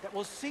that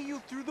will see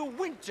you through the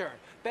winter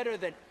better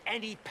than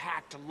any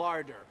packed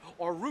larder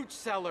or root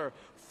cellar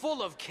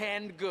full of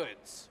canned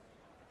goods.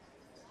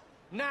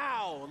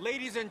 Now,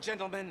 ladies and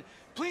gentlemen,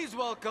 please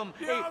welcome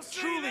a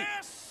truly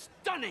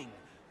stunning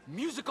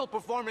musical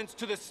performance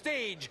to the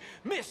stage,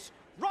 Miss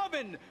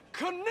Robin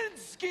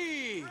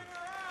Koninsky.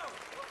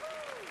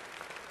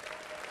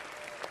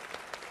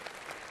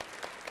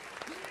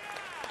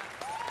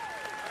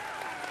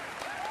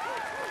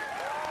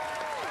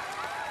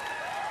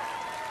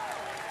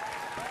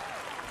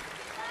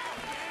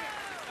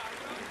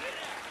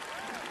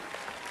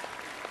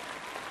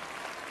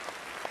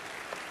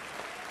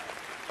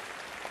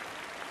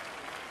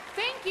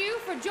 Thank you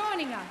for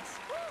joining us.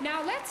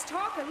 Now let's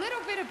talk a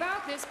little bit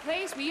about this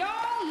place we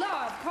all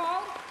love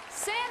called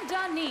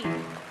Saint-Denis.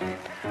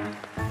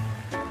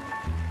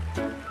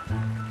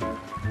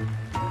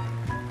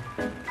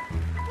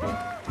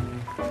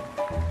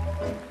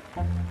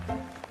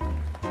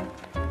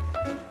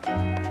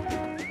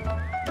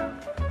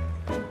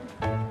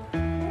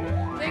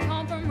 They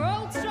come from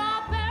rolled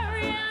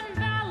strawberry and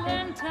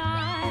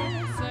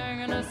valentine,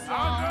 singing a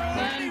song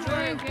and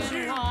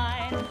drinking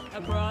wine.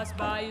 Across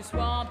Bayou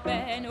Swamp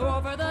and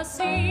over the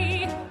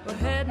sea, we're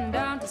heading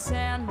down to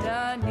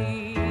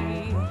Saint-Denis.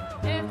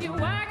 If your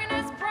wagon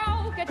is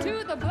broke, get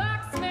to the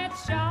blacksmith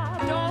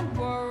shop. Don't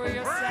worry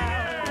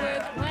yourself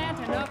with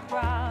planting a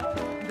crop.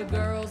 The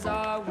girls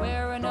are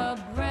wearing a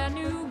brand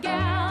new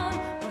gown.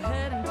 We're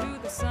heading to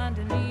the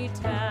Saint-Denis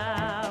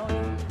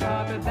town.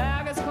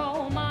 Carpetbaggers,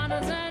 coal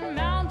miners, and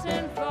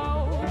mountain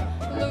folk,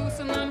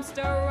 loosen them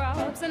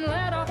stirrups and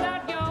let off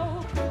that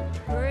yoke.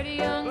 Pretty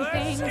young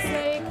things,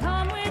 they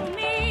come with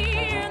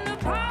me in the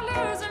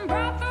parlors and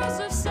brothels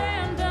of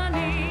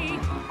Saint-Denis.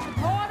 The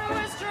porter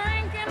is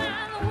drinking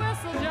and the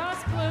whistle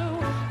just blew.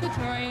 The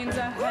trains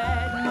are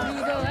heading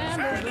to the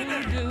land of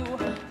voodoo.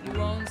 You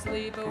won't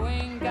sleep a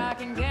wink, I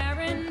can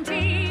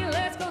guarantee.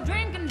 Let's go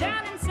drinking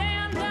down in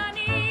Saint-Denis.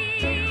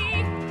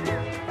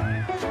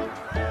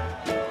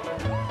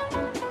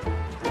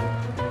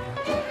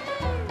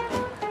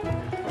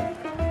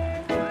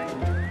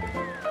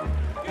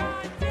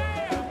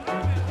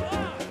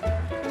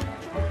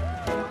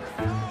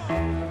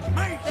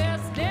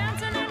 There's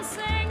dancing and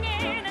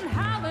singing and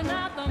howling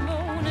at the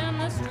moon in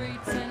the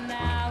streets and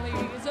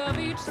alleys of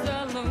each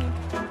saloon.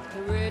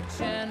 The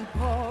rich and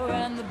poor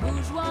and the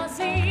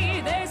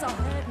bourgeoisie, they's all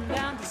heading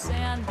down to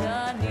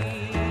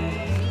Saint-Denis.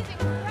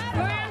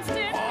 Friends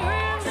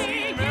didn't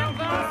really give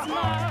us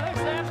much,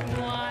 except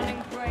wine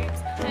and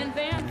grapes and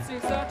fancy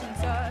such and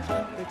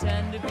such.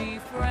 Pretend to be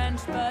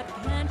French, but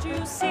can't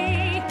you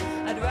see?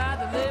 I'd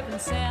rather live in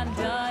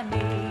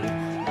Saint-Denis.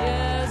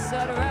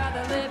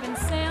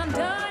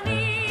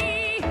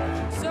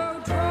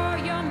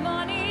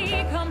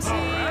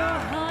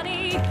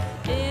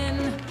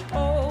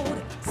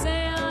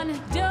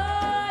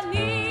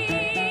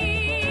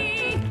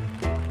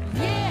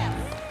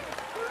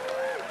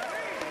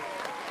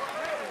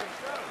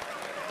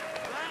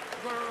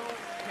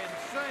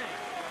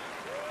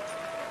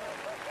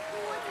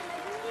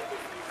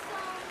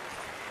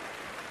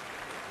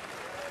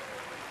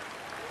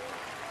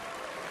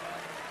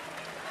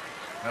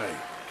 Hey,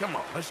 come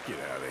on, let's get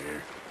out of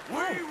here.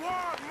 We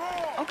want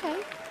more!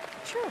 Okay,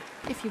 sure,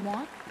 if you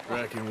want.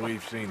 Reckon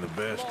we've seen the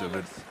best of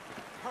it.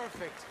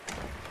 Perfect.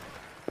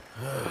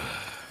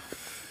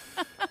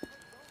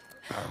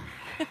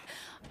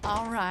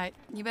 All right,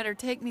 you better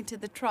take me to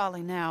the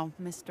trolley now,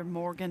 Mr.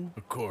 Morgan.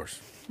 Of course.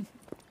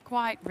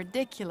 Quite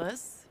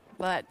ridiculous,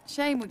 but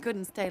shame we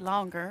couldn't stay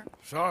longer.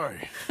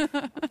 Sorry.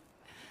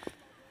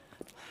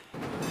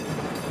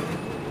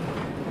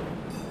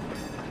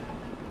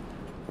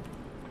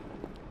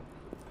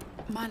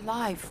 My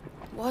life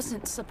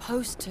wasn't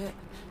supposed to...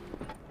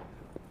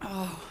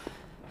 Oh.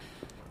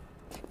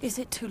 Is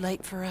it too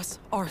late for us,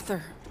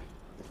 Arthur?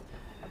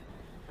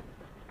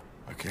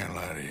 I can't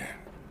lie to you.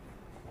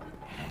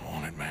 I'm a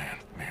wanted man,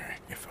 Mary.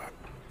 If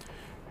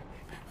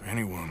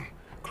anyone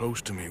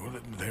close to me, well,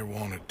 they're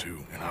wanted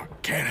too, and I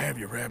can't have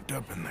you wrapped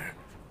up in there.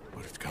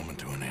 But it's coming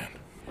to an end.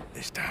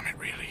 This time it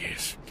really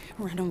is.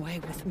 Run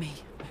away with me,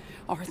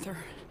 Arthur.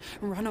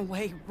 Run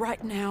away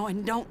right now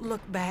and don't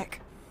look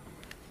back.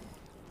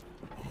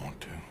 I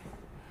want to.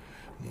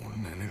 More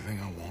than anything,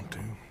 I want to.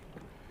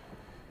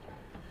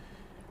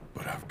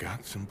 But I've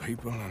got some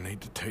people I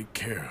need to take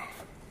care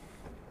of.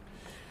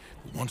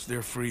 Once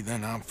they're free,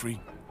 then I'm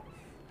free.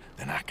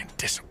 Then I can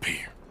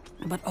disappear.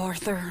 But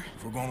Arthur...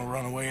 If we're gonna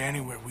run away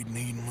anywhere, we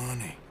need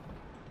money.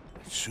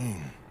 And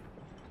soon,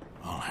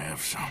 I'll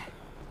have some.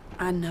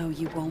 I know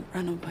you won't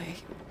run away.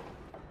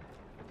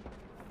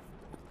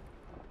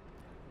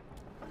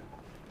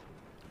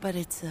 But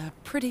it's a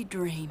pretty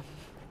dream.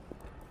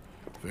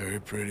 Very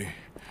pretty,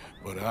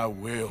 but I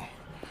will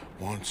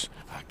once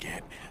I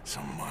get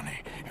some money.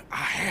 I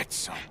had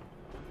some,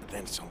 but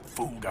then some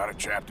fool got it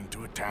trapped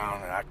into a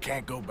town that I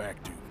can't go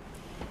back to.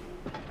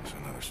 That's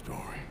another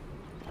story.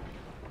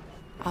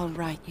 I'll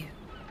write you.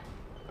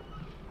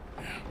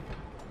 Yeah.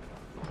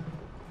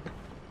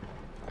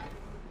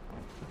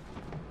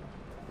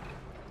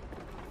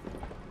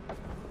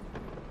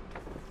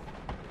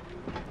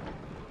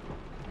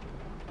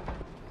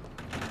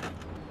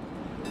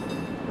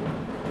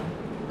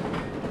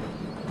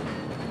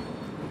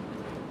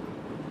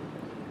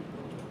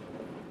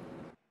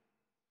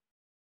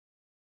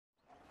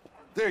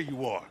 There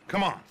you are.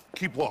 Come on,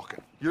 keep walking.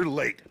 You're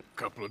late.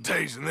 Couple of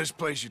days in this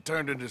place, you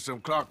turned into some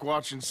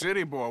clock-watching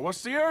city boy.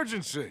 What's the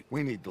urgency?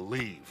 We need to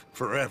leave,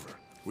 forever.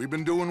 We've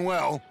been doing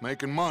well,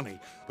 making money,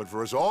 but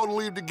for us all to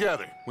leave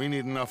together, we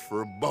need enough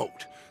for a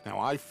boat. Now,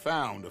 I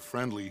found a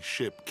friendly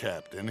ship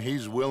captain.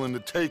 He's willing to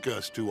take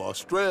us to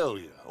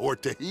Australia or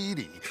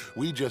Tahiti.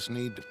 We just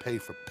need to pay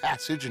for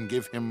passage and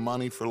give him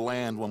money for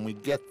land when we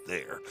get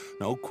there.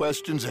 No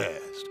questions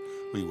asked.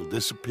 We will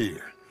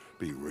disappear,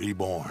 be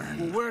reborn.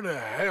 Well, where the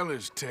hell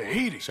is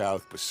Tahiti?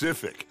 South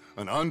Pacific,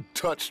 an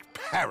untouched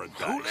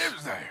paradise. Who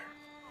lives there?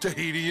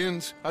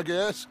 Tahitians, I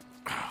guess.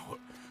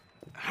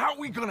 How are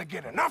we gonna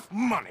get enough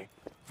money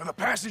for the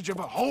passage of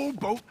a whole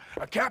boat,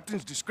 a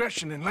captain's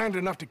discretion, and land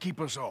enough to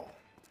keep us all?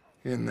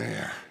 In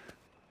there.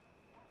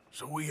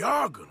 So we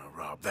are gonna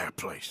rob that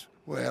place?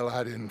 Well,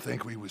 I didn't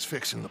think we was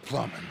fixing the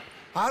plumbing.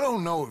 I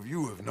don't know if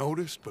you have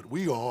noticed, but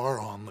we are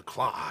on the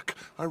clock.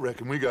 I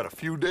reckon we got a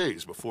few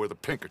days before the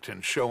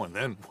Pinkertons show, and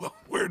then, well,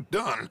 we're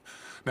done.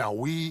 Now,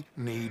 we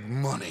need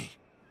money.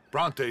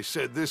 Bronte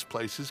said this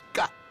place has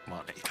got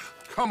money.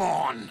 Come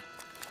on!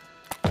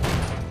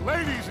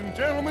 Ladies and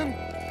gentlemen,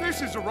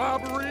 this is a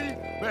robbery.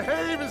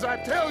 Behave as I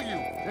tell you,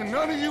 and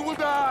none of you will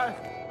die.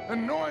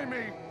 Annoy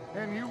me,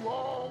 and you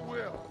all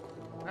will.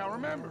 Now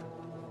remember,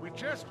 we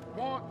just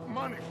want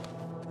money.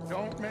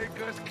 Don't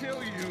make us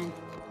kill you.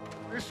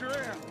 Mr.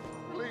 M,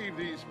 relieve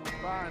these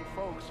fine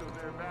folks of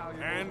their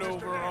valuable... Hand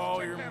over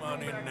all your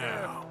money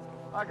now.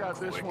 I got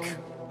this one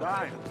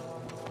dying.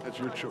 That's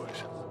your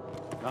choice,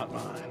 not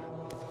mine.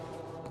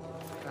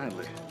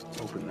 Kindly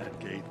open that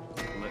gate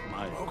and let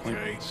my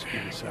acquaintance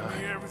inside.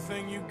 Give me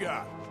everything you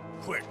got.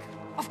 Quick.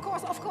 Of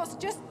course,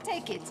 just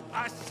take it.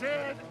 I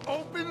said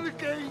open the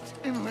gate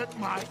and let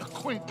my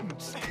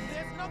acquaintance.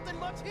 There's nothing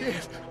much here.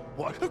 Yes.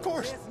 What? Of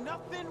course. There's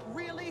nothing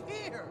really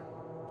here.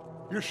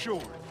 You're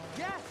sure?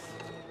 Yes.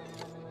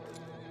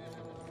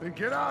 Then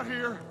get out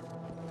here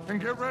and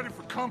get ready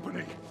for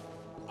company.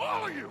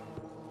 All of you!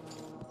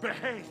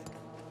 Behave.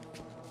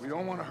 We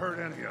don't want to hurt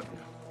any of you.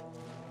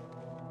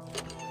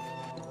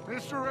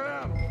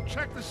 Mr. M,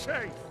 check the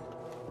safe.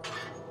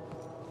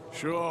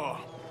 Sure.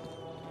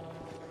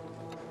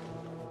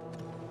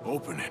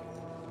 Open it.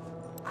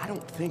 I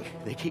don't think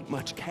they keep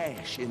much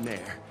cash in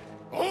there.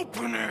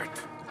 Open it!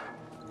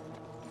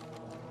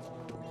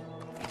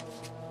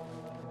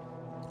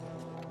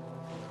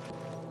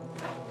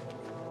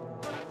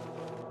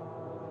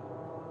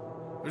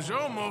 There's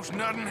almost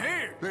nothing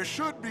here. There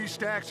should be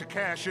stacks of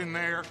cash in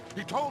there.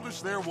 He told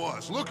us there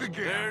was. Look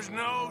again. There's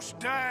no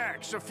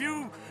stacks. A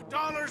few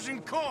dollars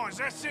in coins,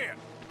 that's it.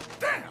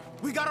 Damn!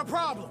 We got a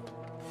problem.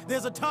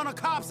 There's a ton of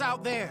cops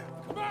out there.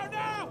 Come on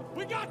now!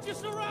 We got you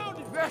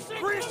surrounded! That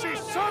greasy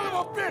son of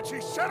a bitch!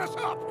 He set us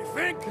up! You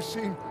think? This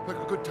seemed like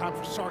a good time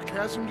for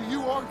sarcasm to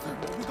you, Arthur.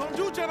 What we gonna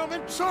do,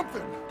 gentlemen?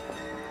 Something.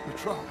 The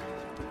trolley.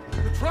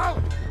 The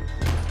trolley!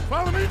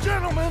 Follow me,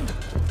 gentlemen!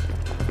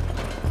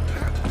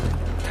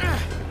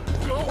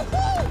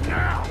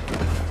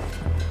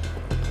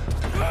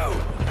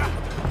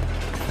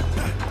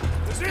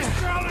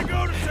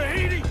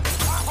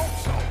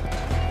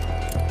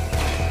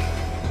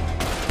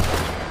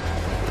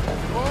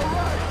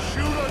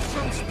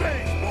 some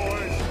space,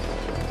 boys.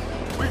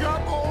 We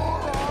got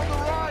more on the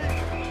right.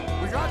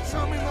 We got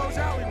some in those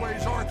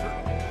alleyways, Arthur.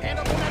 And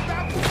up on that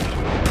balcony.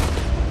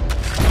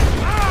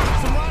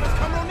 Ah! Some riders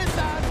coming on this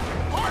side.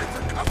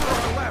 Arthur, cover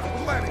our left.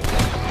 We'll let him.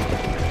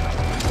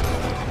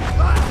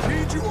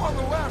 Need you on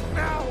the left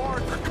now,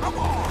 Arthur. Come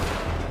on.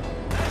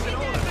 That's an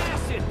old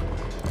bastard.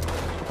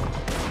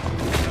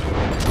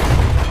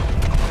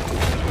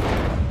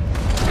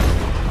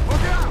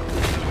 Look out!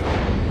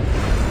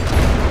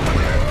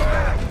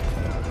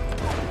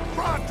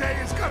 Broad Day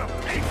is gonna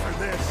pay for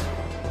this.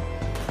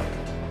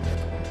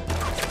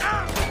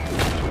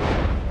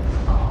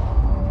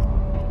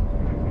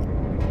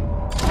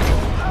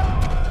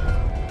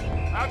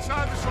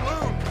 Outside the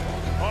saloon.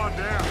 On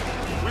down.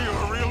 We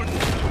are really...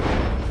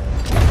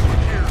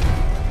 Here.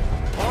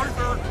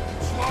 Arthur,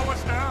 slow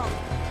us down.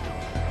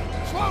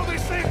 Slow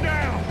this thing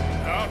down.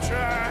 I'll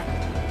try.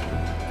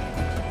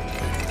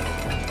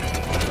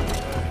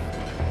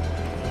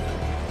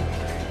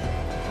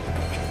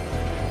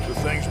 The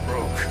thing's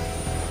broke.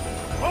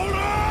 Hold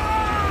on!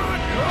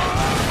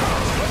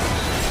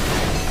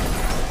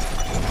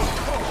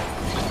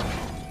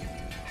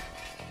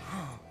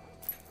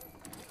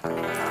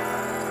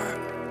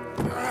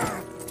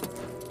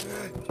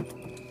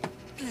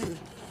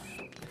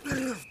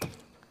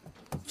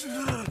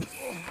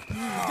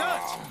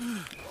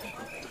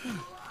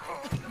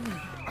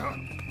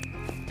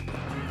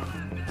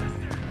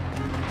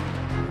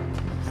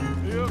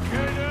 You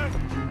okay, Dad?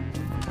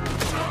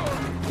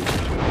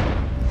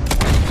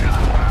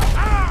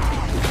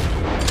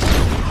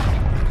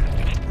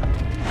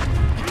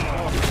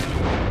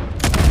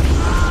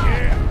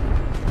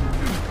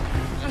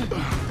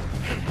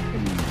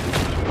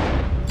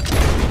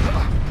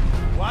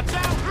 Watch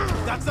out!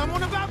 Got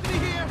someone about me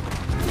here!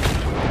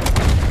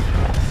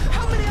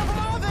 How many of them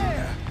are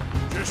there?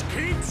 Just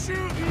keep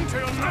shooting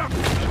till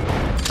nothing.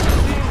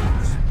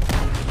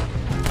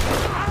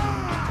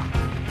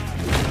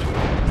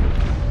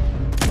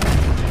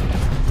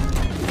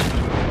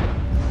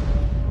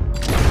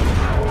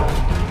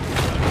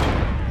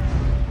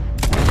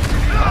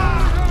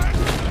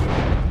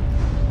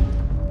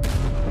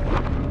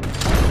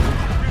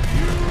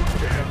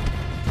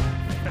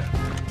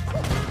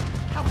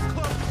 I was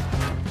close.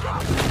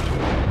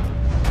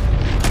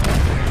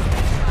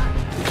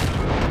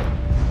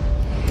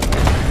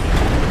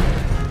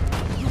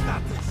 You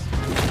got this.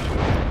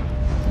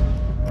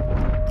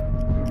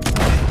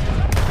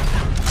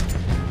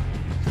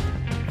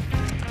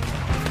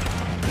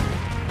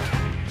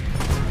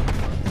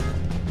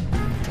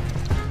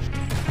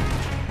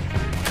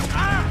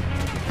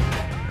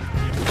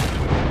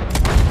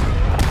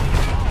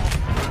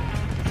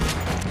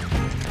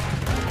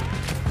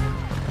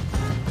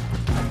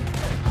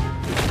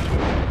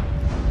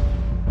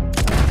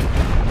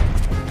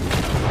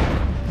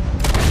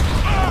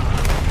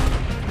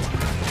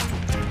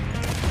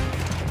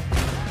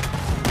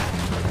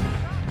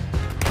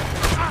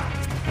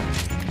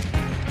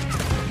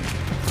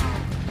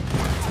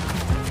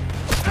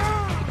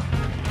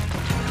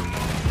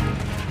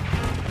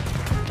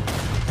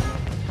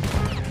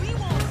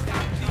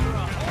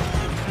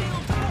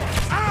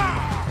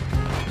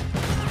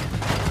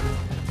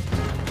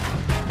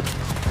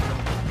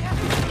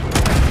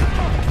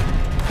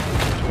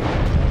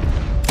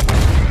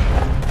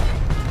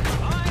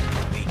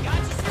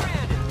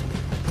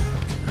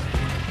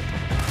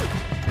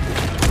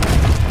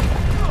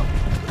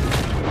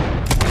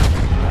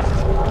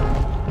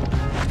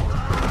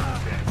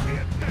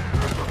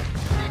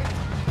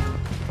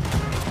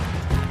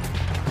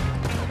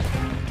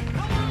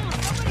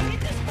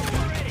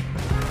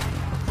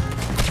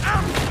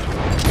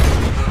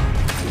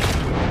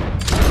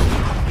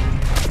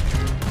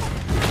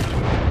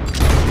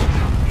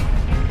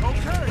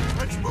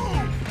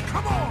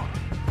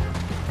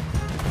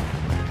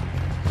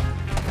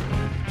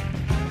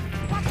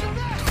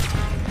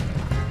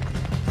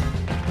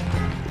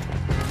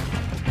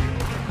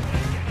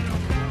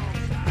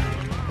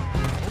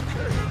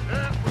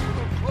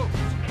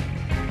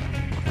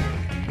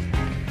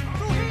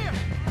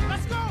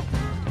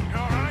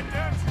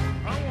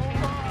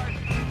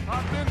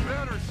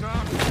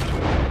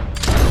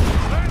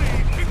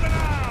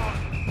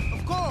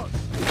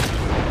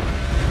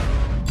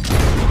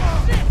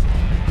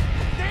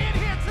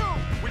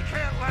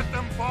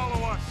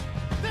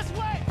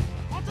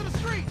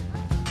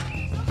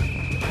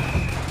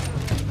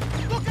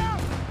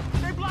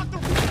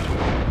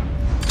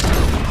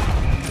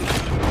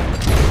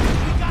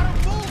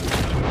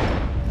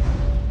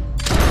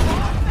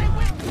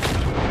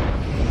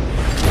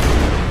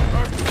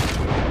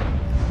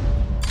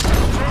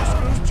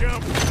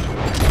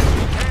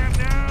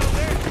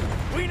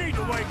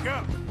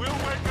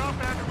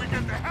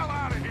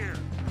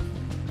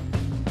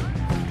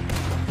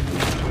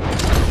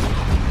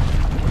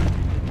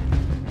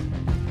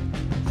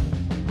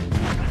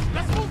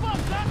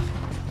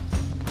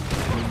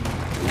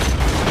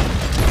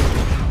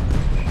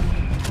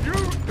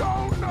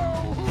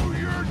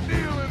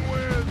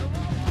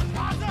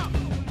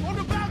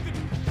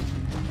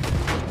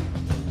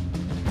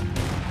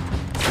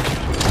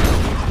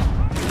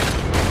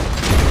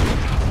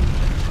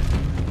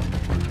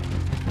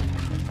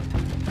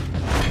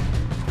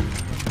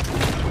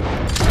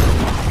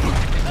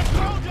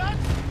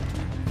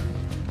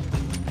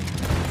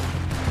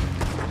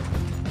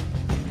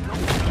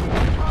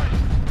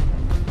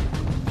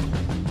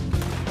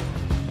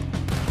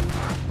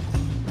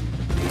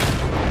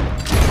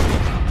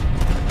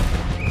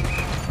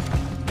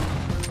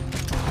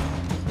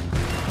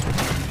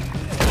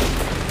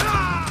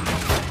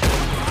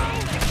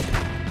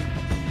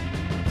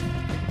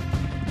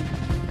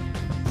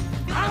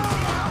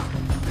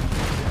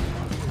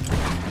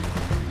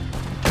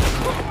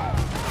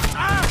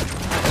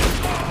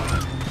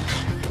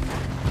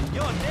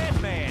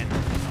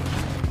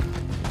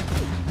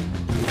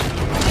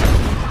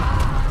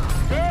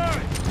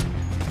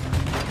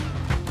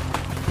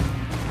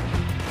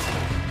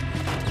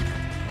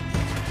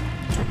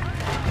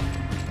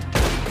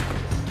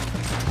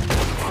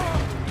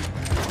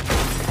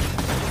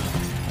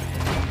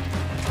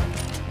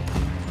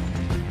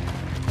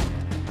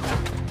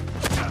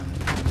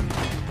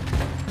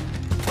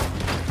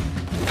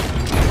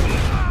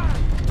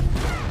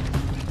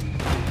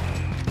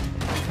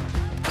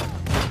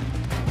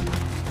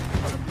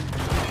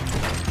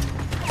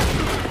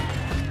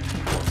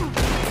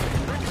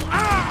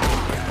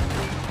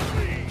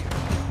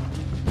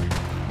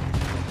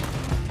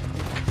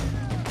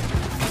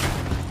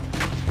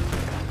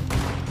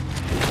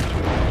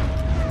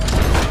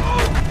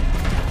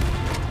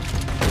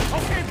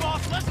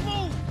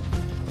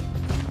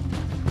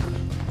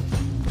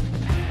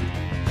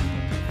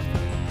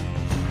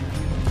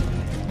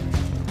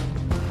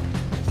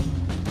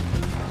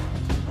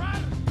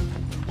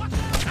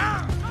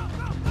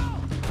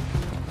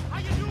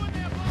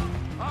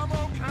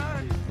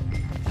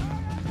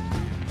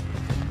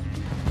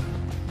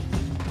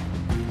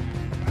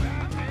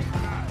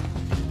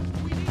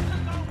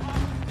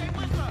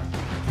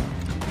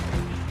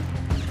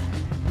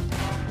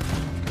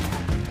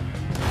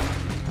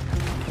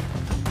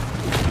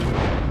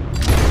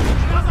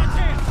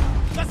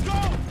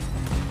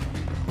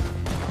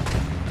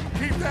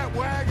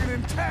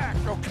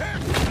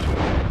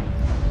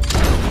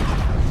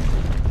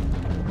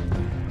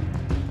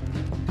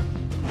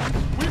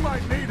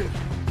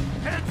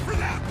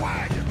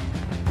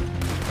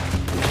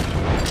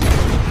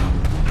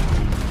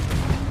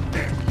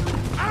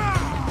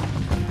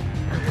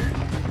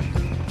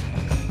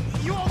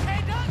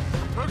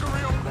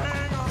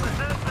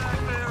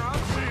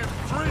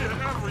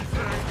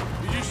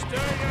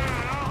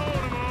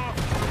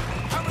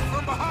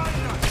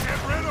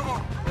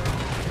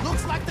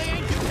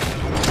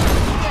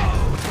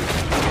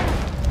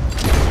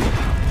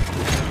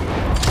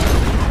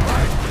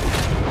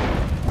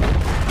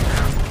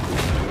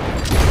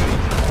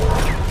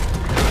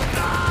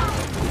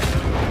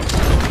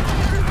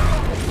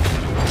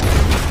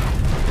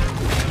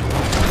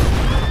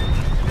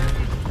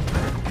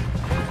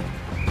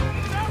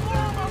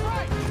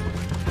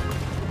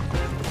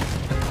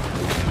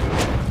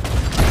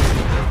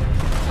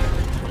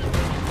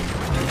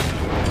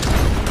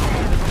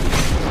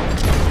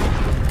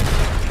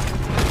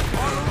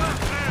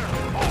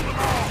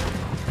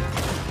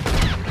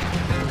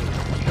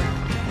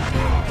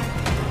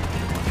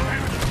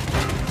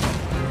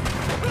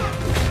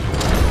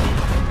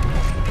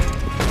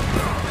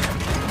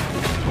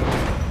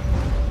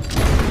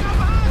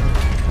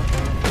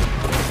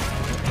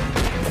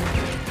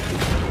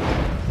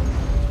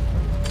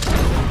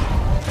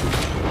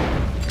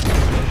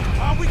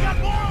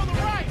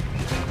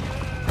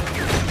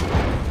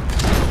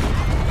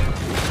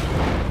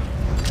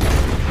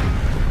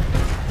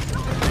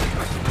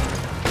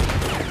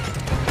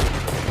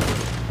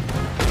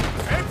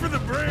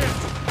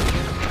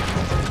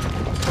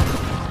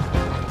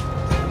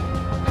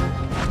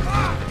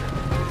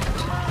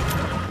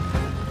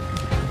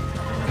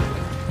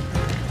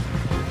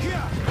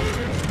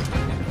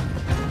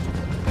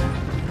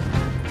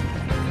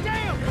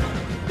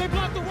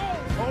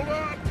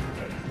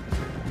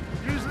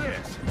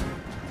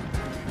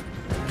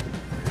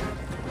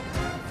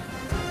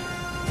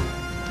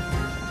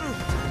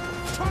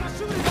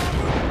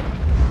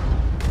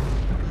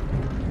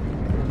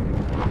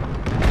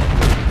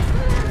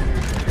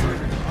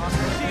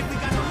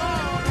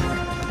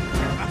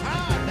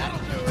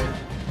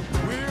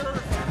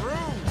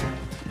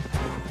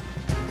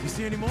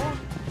 see any more?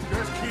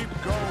 Just keep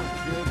going,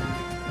 kid.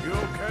 You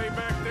okay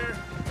back there?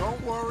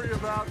 Don't worry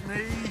about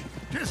me.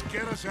 Just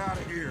get us out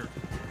of here.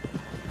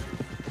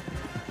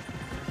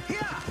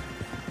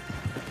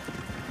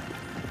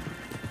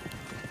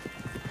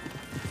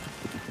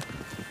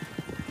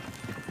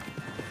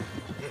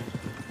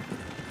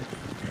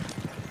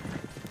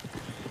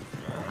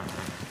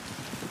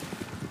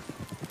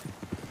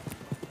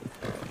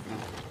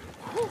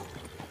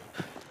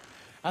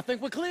 I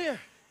think we're clear.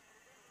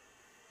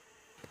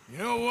 You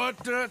know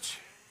what, Dutch?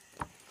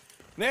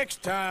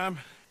 Next time,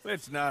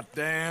 let's not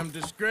damn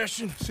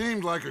discretion.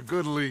 Seemed like a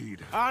good lead.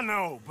 I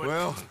know, but...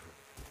 Well,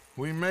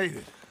 we made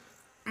it.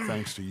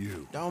 Thanks to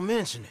you. Don't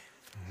mention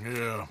it.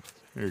 Yeah.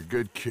 You're a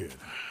good kid.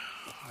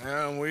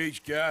 And we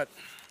each got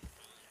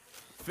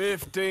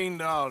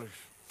 $15.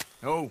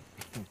 Oh,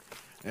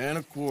 and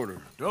a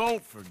quarter.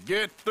 Don't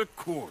forget the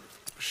quarter.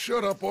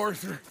 Shut up,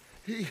 Arthur.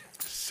 He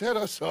set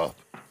us up.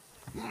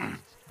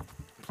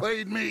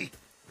 Played me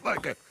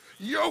like a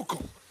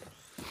yokel.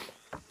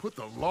 Put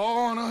the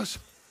law on us.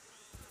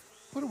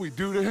 What did we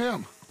do to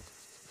him?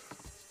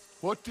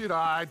 What did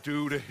I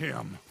do to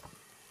him?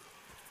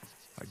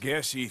 I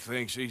guess he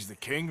thinks he's the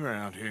king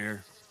around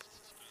here.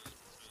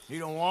 He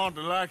don't want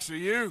the likes of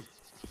you.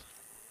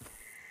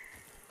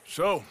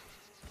 So,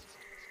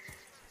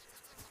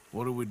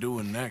 what are we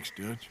doing next,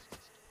 Dutch?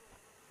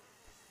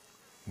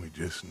 We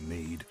just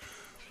need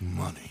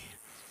money.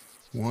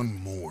 One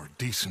more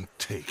decent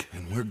take,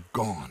 and we're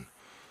gone.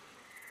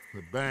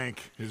 The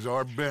bank is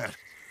our bet.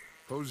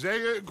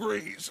 Hosea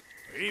agrees.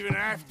 Even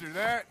after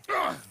that?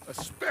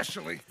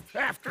 Especially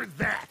after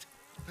that.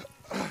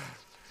 I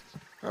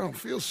don't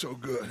feel so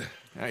good.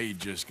 Now you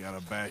just got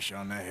a bash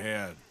on the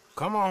head.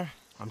 Come on.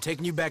 I'm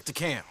taking you back to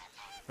camp.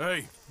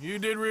 Hey, you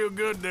did real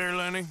good there,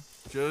 Lenny.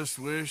 Just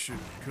wish it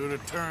could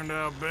have turned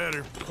out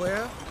better.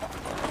 Well,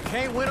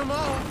 can't win them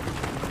all.